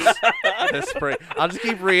loves this parade. I'll just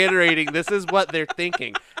keep reiterating. This is what they're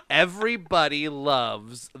thinking. Everybody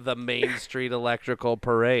loves the Main Street Electrical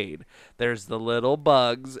Parade. There's the little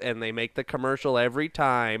bugs, and they make the commercial every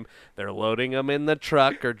time. They're loading them in the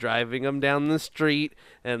truck or driving them down the street,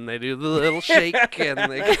 and they do the little shake.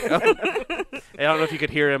 And they go. I don't know if you could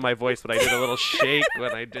hear it in my voice, but I did a little shake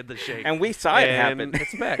when I did the shake. And we saw it And happen.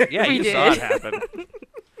 It's back. Yeah, We you did. saw it happen.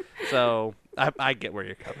 So I get where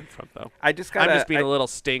you're coming from, though. I just I'm got just being a little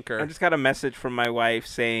stinker. I just got a message from my wife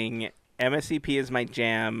saying, MSEP is my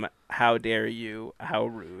jam. How dare you? How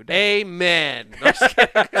rude. Amen. No, just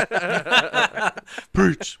kidding.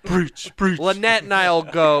 Preach. Lynette and I'll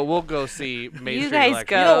go. We'll go see Main You Street guys Electric.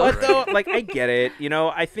 go. You know what, Parade. though? Like, I get it.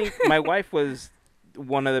 I think my wife was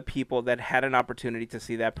one of the people that had an opportunity to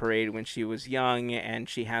see that parade when she was young, and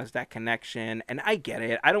she has that connection, and I get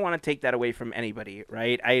it. I don't want to take that away from anybody,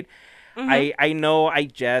 right? I know I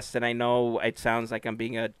jest, and I know it sounds like I'm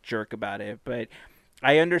being a jerk about it, but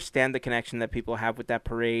I understand the connection that people have with that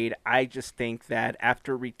parade. I just think that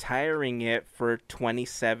after retiring it for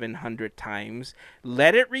 2,700 times,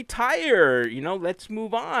 let it retire. Let's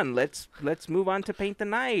move on. Let's move on to Paint the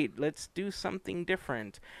Night. Let's do something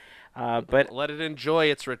different. But let it enjoy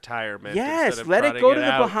its retirement. yes, let it go to the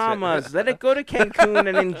Bahamas. Let it go to Cancun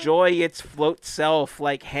and enjoy its float self,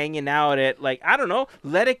 like hanging out at, like, I don't know,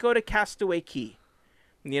 let it go to Castaway Key.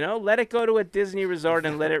 Let it go to a Disney resort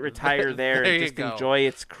and let it retire there and just enjoy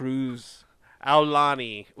its cruise.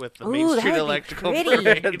 Aulani with the Main Street Electrical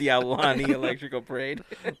Parade. The Aulani Electrical Parade.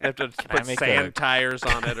 They have to put sand tires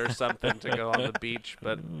on it or something to go on the beach,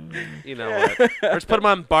 but you know what? Or just put them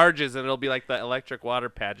on barges and it'll be like the electric water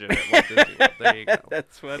pageant at Walt Disney World. There you go.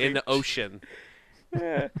 That's funny. In the ocean.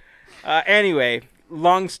 Yeah. Anyway,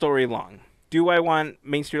 long story long. Do I want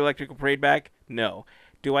Main Street Electrical Parade back? No.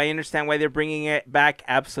 Do I understand why they're bringing it back?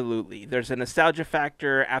 Absolutely. There's a nostalgia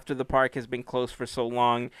factor after the park has been closed for so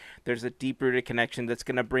long. There's a deep-rooted connection that's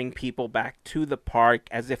going to bring people back to the park,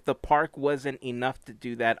 as if the park wasn't enough to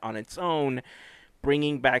do that on its own.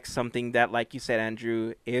 Bringing back something that, like you said,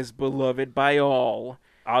 Andrew, is beloved by all.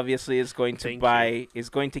 Obviously, is going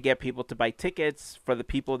to get people to buy tickets. For the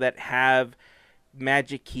people that have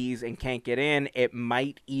Magic keys and can't get in, it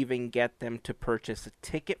might even get them to purchase a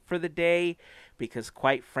ticket for the day. Because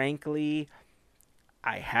quite frankly,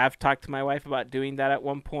 I have talked to my wife about doing that at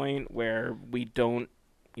one point, where we don't,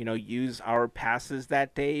 use our passes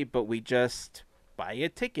that day, but we just buy a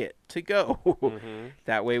ticket to go. Mm-hmm.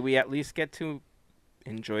 That way we at least get to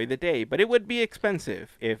enjoy the day. But it would be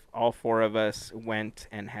expensive if all four of us went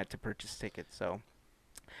and had to purchase tickets. So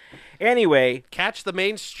anyway, catch the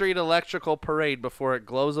Main Street Electrical Parade before it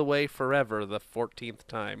glows away forever the 14th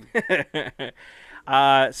time.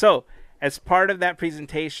 So as part of that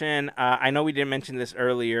presentation, I know we didn't mention this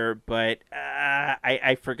earlier, but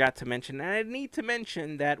I forgot to mention, and I need to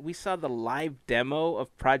mention that we saw the live demo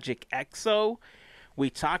of Project EXO.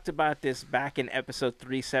 We talked about this back in episode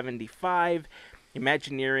 375.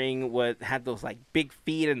 Imagineering had those like big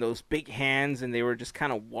feet and those big hands, and they were just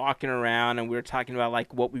kind of walking around, and we were talking about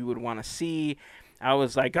like what we would want to see. I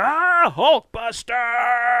was like, Hulkbuster!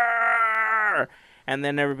 And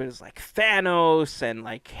then everybody's like Thanos and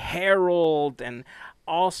like Harold and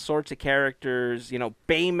all sorts of characters.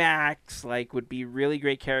 Baymax would be really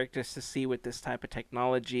great characters to see with this type of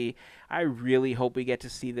technology. I really hope we get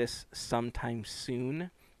to see this sometime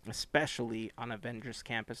soon, especially on Avengers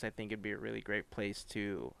Campus. I think it'd be a really great place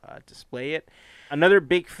to display it. Another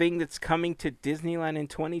big thing that's coming to Disneyland in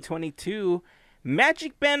 2022,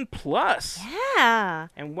 MagicBand Plus. Yeah.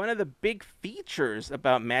 And one of the big features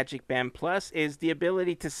about MagicBand Plus is the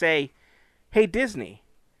ability to say, hey, Disney,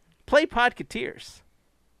 play Podketeers.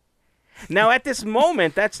 Now, at this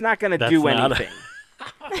moment, that's not going to do anything.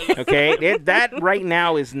 Okay? That right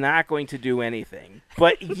now is not going to do anything.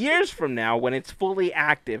 But years from now, when it's fully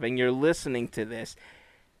active and you're listening to this,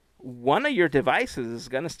 one of your devices is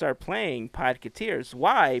going to start playing Podketeers.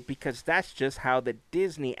 Why? Because that's just how the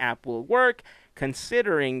Disney app will work,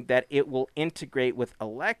 considering that it will integrate with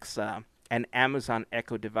Alexa and Amazon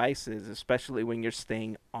Echo devices, especially when you're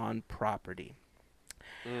staying on property.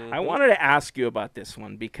 Mm-hmm. I wanted to ask you about this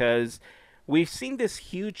one because we've seen this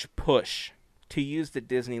huge push to use the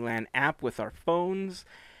Disneyland app with our phones.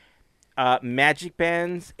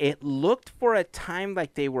 MagicBands, it looked for a time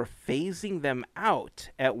like they were phasing them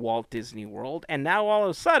out at Walt Disney World, and now all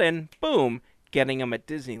of a sudden, boom, getting them at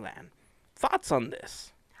Disneyland. Thoughts on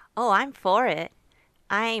this? Oh, I'm for it.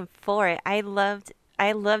 I'm for it. I loved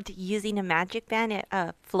using a MagicBand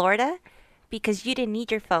at Florida because you didn't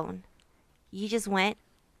need your phone. You just went,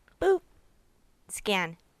 boop,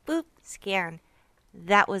 scan, boop, scan.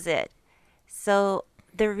 That was it. So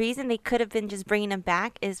the reason they could have been just bringing them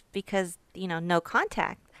back is because, no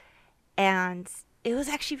contact. And it was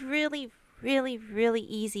actually really, really, really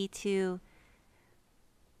easy to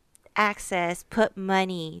access, put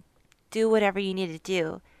money, do whatever you need to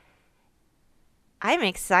do. I'm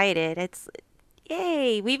excited. It's,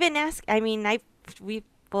 yay. We've been I've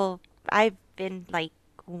been like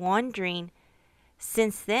wondering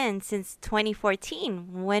since then, since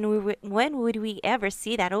 2014, when would we ever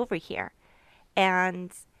see that over here?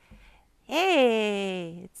 And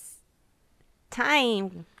hey, it's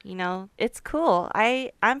time, it's cool.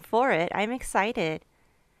 I'm for it. I'm excited.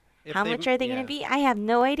 How much are they going to be? I have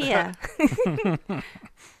no idea.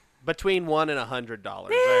 Between $1 and $100.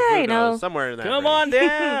 Yeah, I know. Somewhere in that Come range. on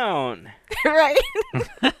down. Right.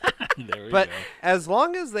 There we But go. as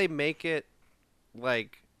long as they make it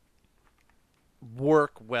like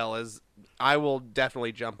work well, as I will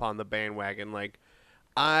definitely jump on the bandwagon. Like,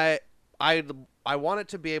 I I I want it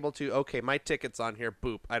to be able to, okay, my ticket's on here,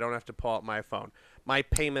 boop. I don't have to pull out my phone. My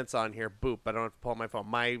payment's on here, boop. I don't have to pull out my phone.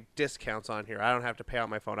 My discount's on here. I don't have to pay out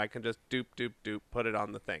my phone. I can just doop, doop, doop, put it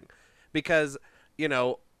on the thing. Because, you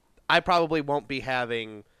know, I probably won't be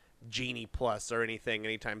having Genie Plus or anything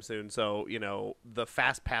anytime soon. So, you know, the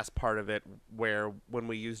Fast Pass part of it, where when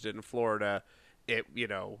we used it in Florida, it, you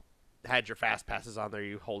know, had your Fast Passes on there.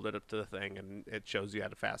 You hold it up to the thing, and it shows you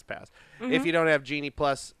had a Fast Pass. If you don't have Genie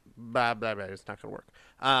Plus, blah, blah, blah, it's not going to work.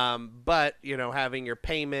 But, you know, having your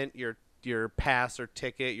payment, your pass or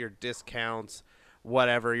ticket, your discounts,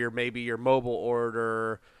 whatever, maybe your mobile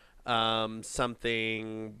order,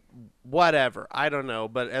 something, whatever, I don't know,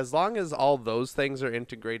 but as long as all those things are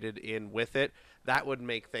integrated in with it, that would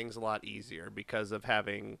make things a lot easier, because of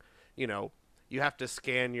having, you know, you have to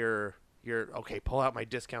scan your okay, pull out my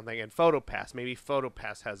discount thing, and PhotoPass, maybe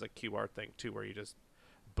PhotoPass has a QR thing too, where you just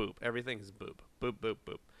boop, everything's boop, boop, boop,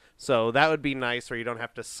 boop. So that would be nice, where you don't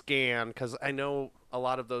have to scan, because I know a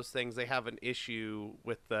lot of those things, they have an issue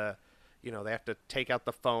with the, you know, they have to take out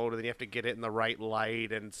the phone, and then you have to get it in the right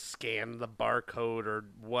light and scan the barcode or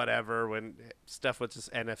whatever, when stuff with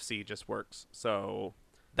just NFC just works. So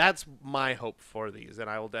that's my hope for these,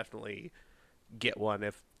 and I will definitely get one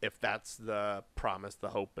if that's the promise, the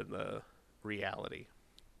hope, and the reality.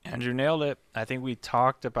 Andrew nailed it. I think we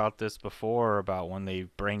talked about this before, about when they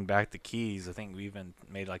bring back the keys. I think we even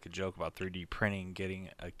made like a joke about 3D printing, getting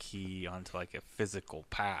a key onto like a physical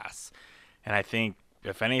pass. And I think,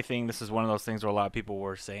 if anything, this is one of those things where a lot of people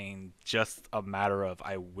were saying just a matter of,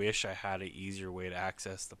 I wish I had an easier way to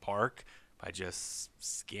access the park by just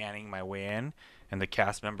scanning my way in. And the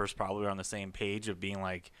cast members probably are on the same page of being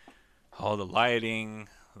like, oh, the lighting,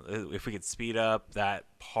 if we could speed up that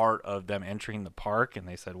part of them entering the park. And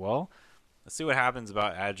they said, well, let's see what happens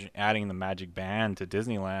about adding the MagicBand to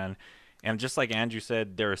Disneyland. And just like Andrew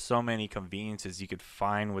said, there are so many conveniences you could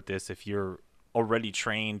find with this if you're already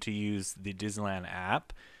trained to use the Disneyland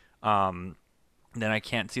app. Then I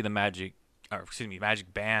can't see the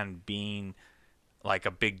MagicBand being like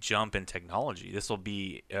a big jump in technology. This will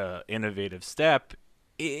be an innovative step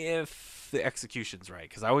if the execution's right,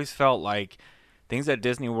 because I always felt like things at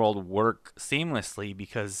Disney World work seamlessly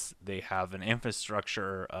because they have an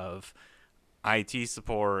infrastructure of IT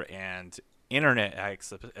support and internet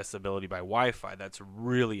accessibility by Wi-Fi that's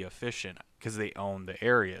really efficient, because they own the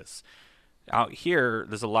areas. Out here,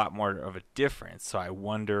 there's a lot more of a difference, so I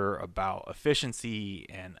wonder about efficiency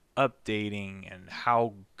and updating and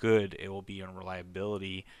how good it will be on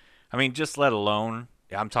reliability. I mean, just let alone,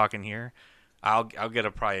 I'm talking here, I'll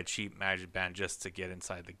get probably a cheap MagicBand just to get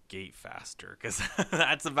inside the gate faster, because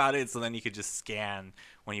that's about it. So then you could just scan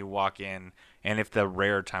when you walk in, and if the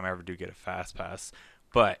rare time I ever do get a fast pass.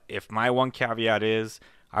 But if my one caveat is,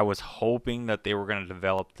 I was hoping that they were going to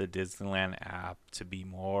develop the Disneyland app to be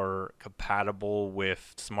more compatible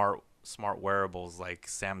with smart wearables like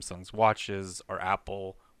Samsung's watches or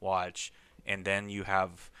Apple Watch, and then you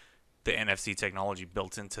have the NFC technology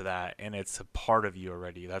built into that, and it's a part of you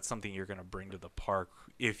already. That's something you're going to bring to the park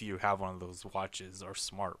if you have one of those watches or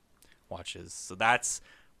smart watches. So that's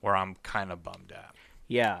where I'm kind of bummed at.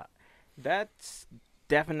 Yeah, that's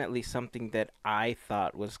definitely something that I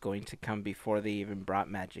thought was going to come before they even brought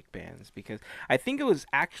MagicBands, because I think it was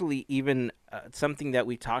actually even something that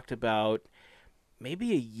we talked about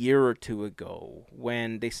maybe a year or two ago,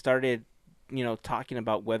 when they started, you know, talking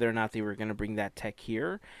about whether or not they were going to bring that tech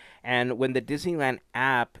here. And when the Disneyland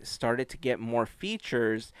app started to get more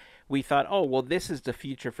features, we thought, oh, well, this is the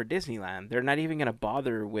future for Disneyland. They're not even going to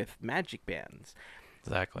bother with MagicBands.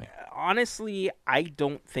 Exactly. Honestly, I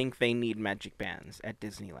don't think they need MagicBands at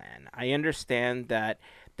Disneyland. I understand that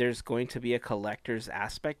there's going to be a collector's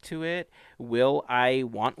aspect to it. Will I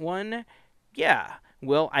want one? Yeah.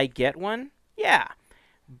 Will I get one? Yeah.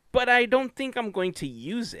 But I don't think I'm going to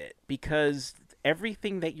use it, because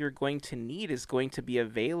everything that you're going to need is going to be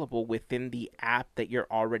available within the app that you're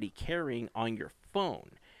already carrying on your phone,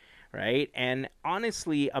 right? And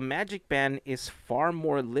honestly, a MagicBand is far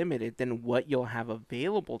more limited than what you'll have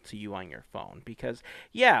available to you on your phone, because,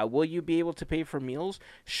 yeah, will you be able to pay for meals?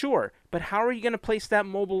 Sure, but how are you going to place that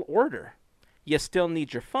mobile order? You still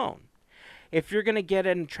need your phone. If you're going to get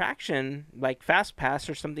an attraction like Fast Pass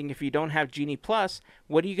or something, if you don't have Genie Plus,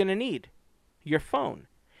 what are you going to need? Your phone.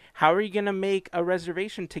 How are you going to make a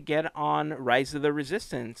reservation to get on Rise of the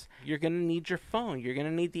Resistance? You're going to need your phone. You're going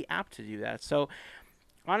to need the app to do that. So,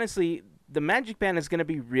 honestly, the MagicBand is going to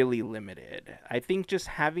be really limited. I think just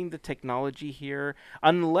having the technology here,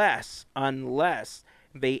 unless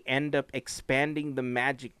they end up expanding the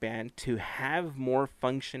MagicBand to have more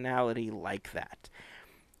functionality like that.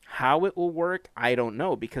 How it will work, I don't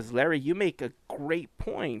know, because Larry, you make a great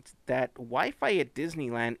point that Wi-Fi at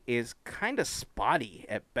Disneyland is kind of spotty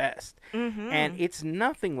at best. And it's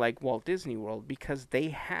nothing like Walt Disney World because they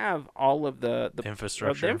have all of the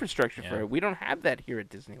infrastructure for it. We don't have that here at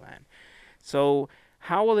Disneyland. So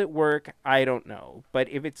how will it work? I don't know. But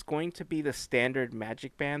if it's going to be the standard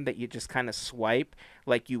MagicBand that you just kind of swipe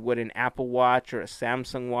like you would an Apple Watch or a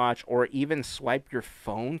Samsung Watch, or even swipe your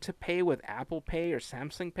phone to pay with Apple Pay or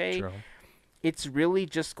Samsung Pay, it's really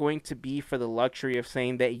just going to be for the luxury of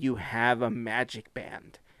saying that you have a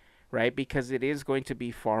MagicBand, right? Because it is going to be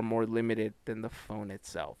far more limited than the phone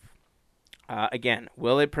itself. Again,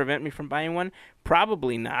 will it prevent me from buying one?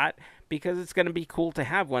 Probably not, because it's going to be cool to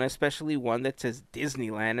have one, especially one that says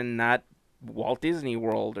Disneyland and not Walt Disney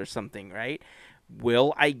World or something, right?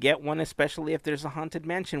 Will I get one, especially if there's a Haunted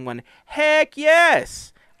Mansion one? Heck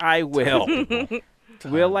yes, I will.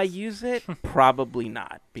 Will I use it? Probably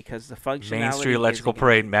not, because the functionality... Main Street Electrical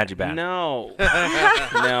Parade, MagicBand. No.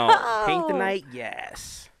 No. Paint the Night,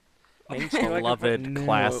 yes. Beloved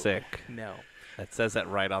classic. No. That says it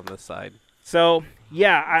right on the side. So,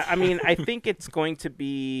 yeah, I mean, I think it's going to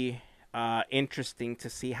be interesting to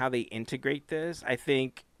see how they integrate this. I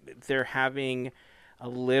think they're having a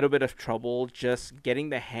little bit of trouble just getting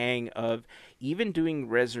the hang of even doing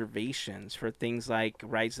reservations for things like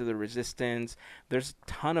Rise of the Resistance. There's a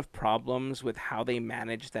ton of problems with how they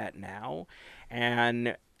manage that now.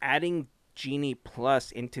 And adding Genie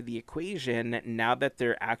Plus into the equation, now that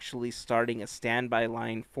they're actually starting a standby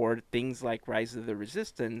line for things like Rise of the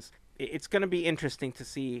Resistance, it's going to be interesting to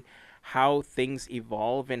see how things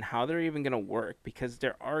evolve and how they're even going to work, because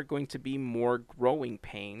there are going to be more growing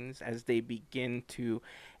pains as they begin to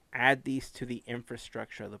add these to the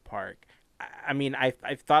infrastructure of the park. I mean,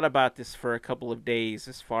 I've thought about this for a couple of days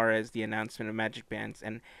as far as the announcement of MagicBands,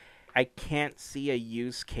 and I can't see a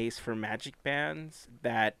use case for MagicBands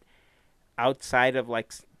that outside of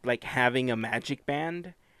like having a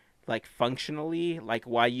MagicBand, like functionally, like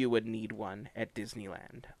why you would need one at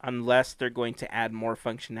Disneyland, unless they're going to add more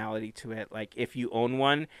functionality to it. Like if you own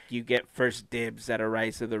one, you get first dibs at a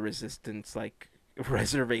Rise of the Resistance like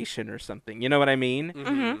reservation or something. You know what I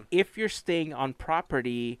mean? If you're staying on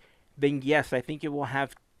property, then yes, I think it will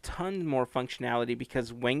have ton more functionality,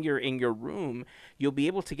 because when you're in your room, you'll be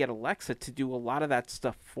able to get Alexa to do a lot of that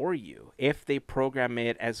stuff for you if they program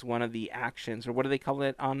it as one of the actions, or what do they call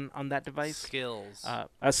it on that device? Skills.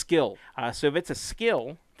 A skill. So if it's a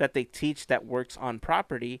skill that they teach that works on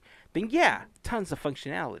property, then yeah, tons of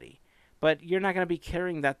functionality. But you're not going to be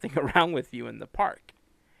carrying that thing around with you in the park,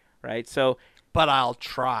 right? So but I'll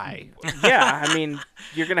try. Yeah, I mean,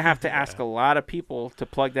 you're going to have to ask a lot of people to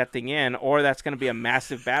plug that thing in, or that's going to be a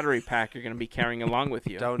massive battery pack you're going to be carrying along with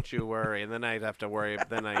you. Don't you worry. And then I'd have to worry.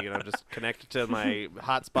 Then I, just connect it to my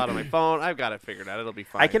hotspot on my phone. I've got it figured out. It'll be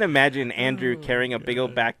fine. I can imagine Andrew carrying a big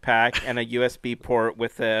old backpack and a USB port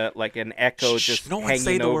with an Echo just no one hanging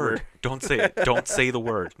say the over. word. Don't say it. Don't say the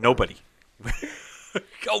word. Nobody.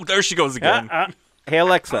 Oh, there she goes again. Hey,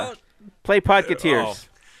 Alexa, play Podketeers.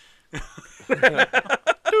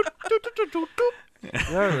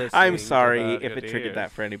 I'm sorry if it triggered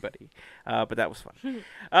that for anybody, but that was fun.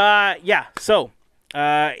 Yeah, so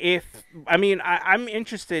I'm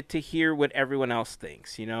interested to hear what everyone else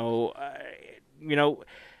thinks.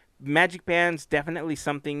 MagicBand's definitely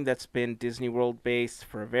something that's been Disney World based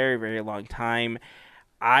for a very, very long time.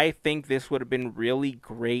 I think this would have been really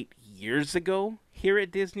great years ago here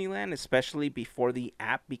at Disneyland, especially before the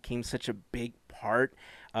app became such a big part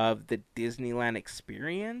of the Disneyland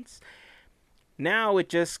experience. Now it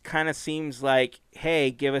just kind of seems like,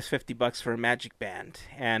 hey, give us $50 for a MagicBand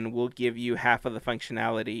and we'll give you half of the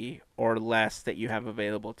functionality or less that you have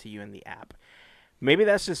available to you in the app. Maybe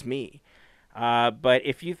that's just me. But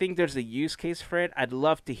if you think there's a use case for it, I'd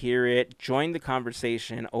love to hear it. Join the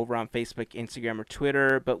conversation over on Facebook, Instagram, or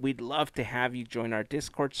Twitter. But we'd love to have you join our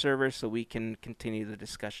Discord server so we can continue the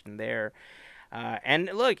discussion there. And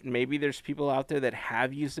look, maybe there's people out there that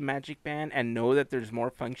have used the MagicBand and know that there's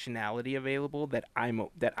more functionality available that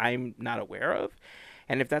I'm not aware of.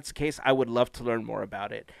 And if that's the case, I would love to learn more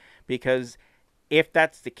about it. Because if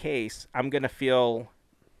that's the case, I'm going to feel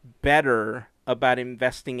better about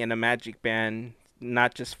investing in a MagicBand,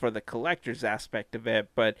 not just for the collector's aspect of it,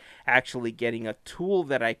 but actually getting a tool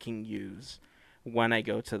that I can use when I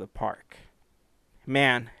go to the park.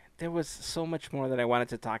 Man, there was so much more that I wanted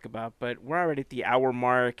to talk about, but we're already at the hour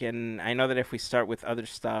mark, and I know that if we start with other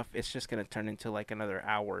stuff, it's just going to turn into like another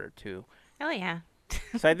hour or two. Oh, yeah.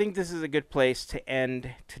 So I think this is a good place to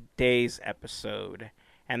end today's episode.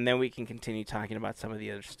 and then we can continue talking about some of the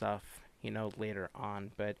other stuff, later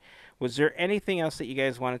on. But was there anything else that you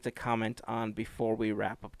guys wanted to comment on before we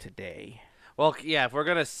wrap up today? Well, yeah, if we're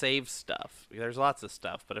going to save stuff, there's lots of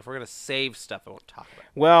stuff, but if we're going to save stuff, I won't talk about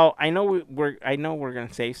it. Well, I know we're going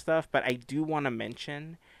to save stuff, but I do want to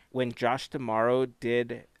mention when Josh Tomorrow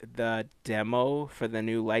did the demo for the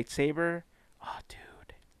new lightsaber. Oh, dude.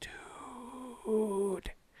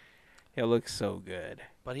 It looks so good.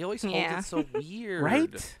 But he always holds it so weird.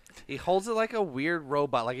 Right? He holds it like a weird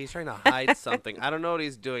robot, like he's trying to hide something. I don't know what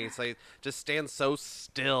he's doing. It's like just stands so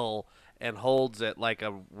still and holds it like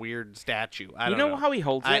a weird statue. I don't know. You know how he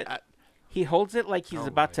holds it? He holds it like he's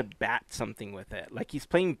about to bat something with it. Like he's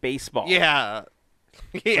playing baseball. Yeah.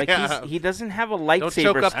 Like he doesn't have a lightsaber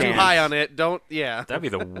Don't choke up too high on it. That'd be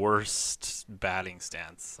the worst batting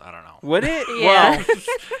stance. I don't know. Would it? Yeah. Well,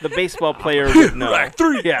 the baseball player would know. Like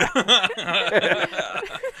 3. Yeah.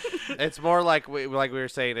 It's more like we were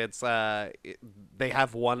saying. It's they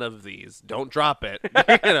have one of these. Don't drop it.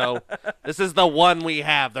 This is the one we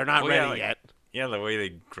have. They're not ready yet. Yeah, the way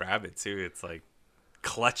they grab it too, it's like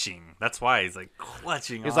clutching. That's why he's like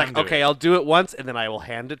clutching. He's like, okay, I'll do it once, and then I will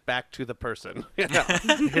hand it back to the person.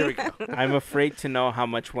 Here we go. I'm afraid to know how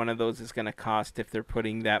much one of those is going to cost if they're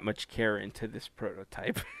putting that much care into this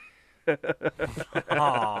prototype.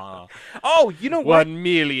 Oh, you know what? $1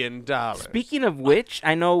 million. Speaking of which,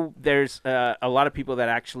 I know there's a lot of people that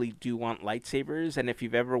actually do want lightsabers, and if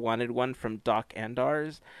you've ever wanted one from Doc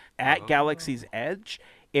Andar's at Galaxy's Edge,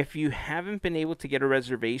 if you haven't been able to get a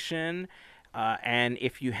reservation, and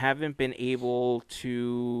if you haven't been able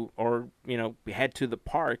to, or head to the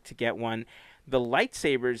park to get one, the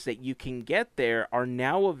lightsabers that you can get there are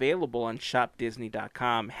now available on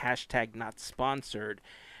shopdisney.com, #notsponsored.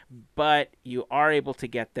 But you are able to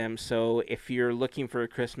get them, so if you're looking for a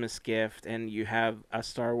Christmas gift and you have a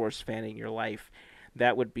Star Wars fan in your life,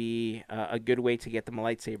 that would be a good way to get them a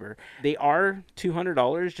lightsaber. They are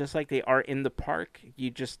 $200, just like they are in the park. You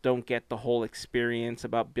just don't get the whole experience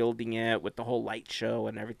about building it with the whole light show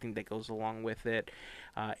and everything that goes along with it.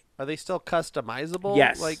 Are they still customizable?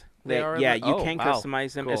 Yes. Like you can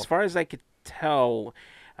customize them. Cool. As far as I could tell,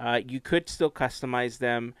 you could still customize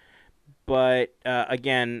them. But,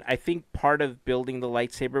 again, I think part of building the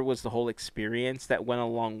lightsaber was the whole experience that went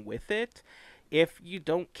along with it. If you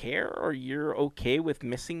don't care or you're okay with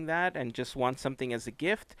missing that and just want something as a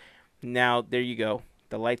gift, now there you go.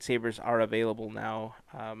 The lightsabers are available now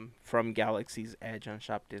from Galaxy's Edge on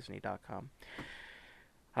shopdisney.com.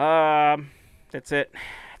 That's it.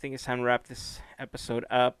 I think it's time to wrap this episode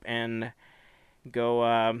up and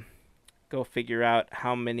go figure out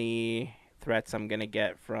how many threats I'm going to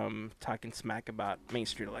get from talking smack about Main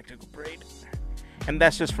Street Electrical Parade. And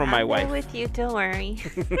that's just from my wife. I'm with you, don't worry.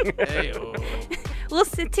 Hey-o. We'll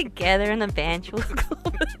sit together on the bench. We'll go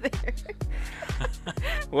over there.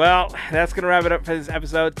 Well, that's going to wrap it up for this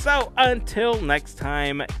episode. So until next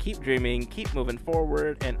time, keep dreaming, keep moving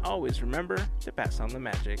forward, and always remember to pass on the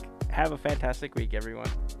magic. Have a fantastic week, everyone.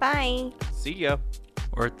 Bye. See ya.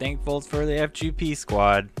 We're thankful for the FGP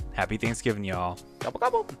Squad. Happy Thanksgiving, y'all. Gobble,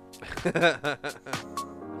 gobble.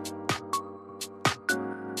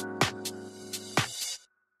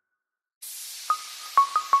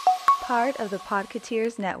 Part of the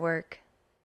Podketeers Network.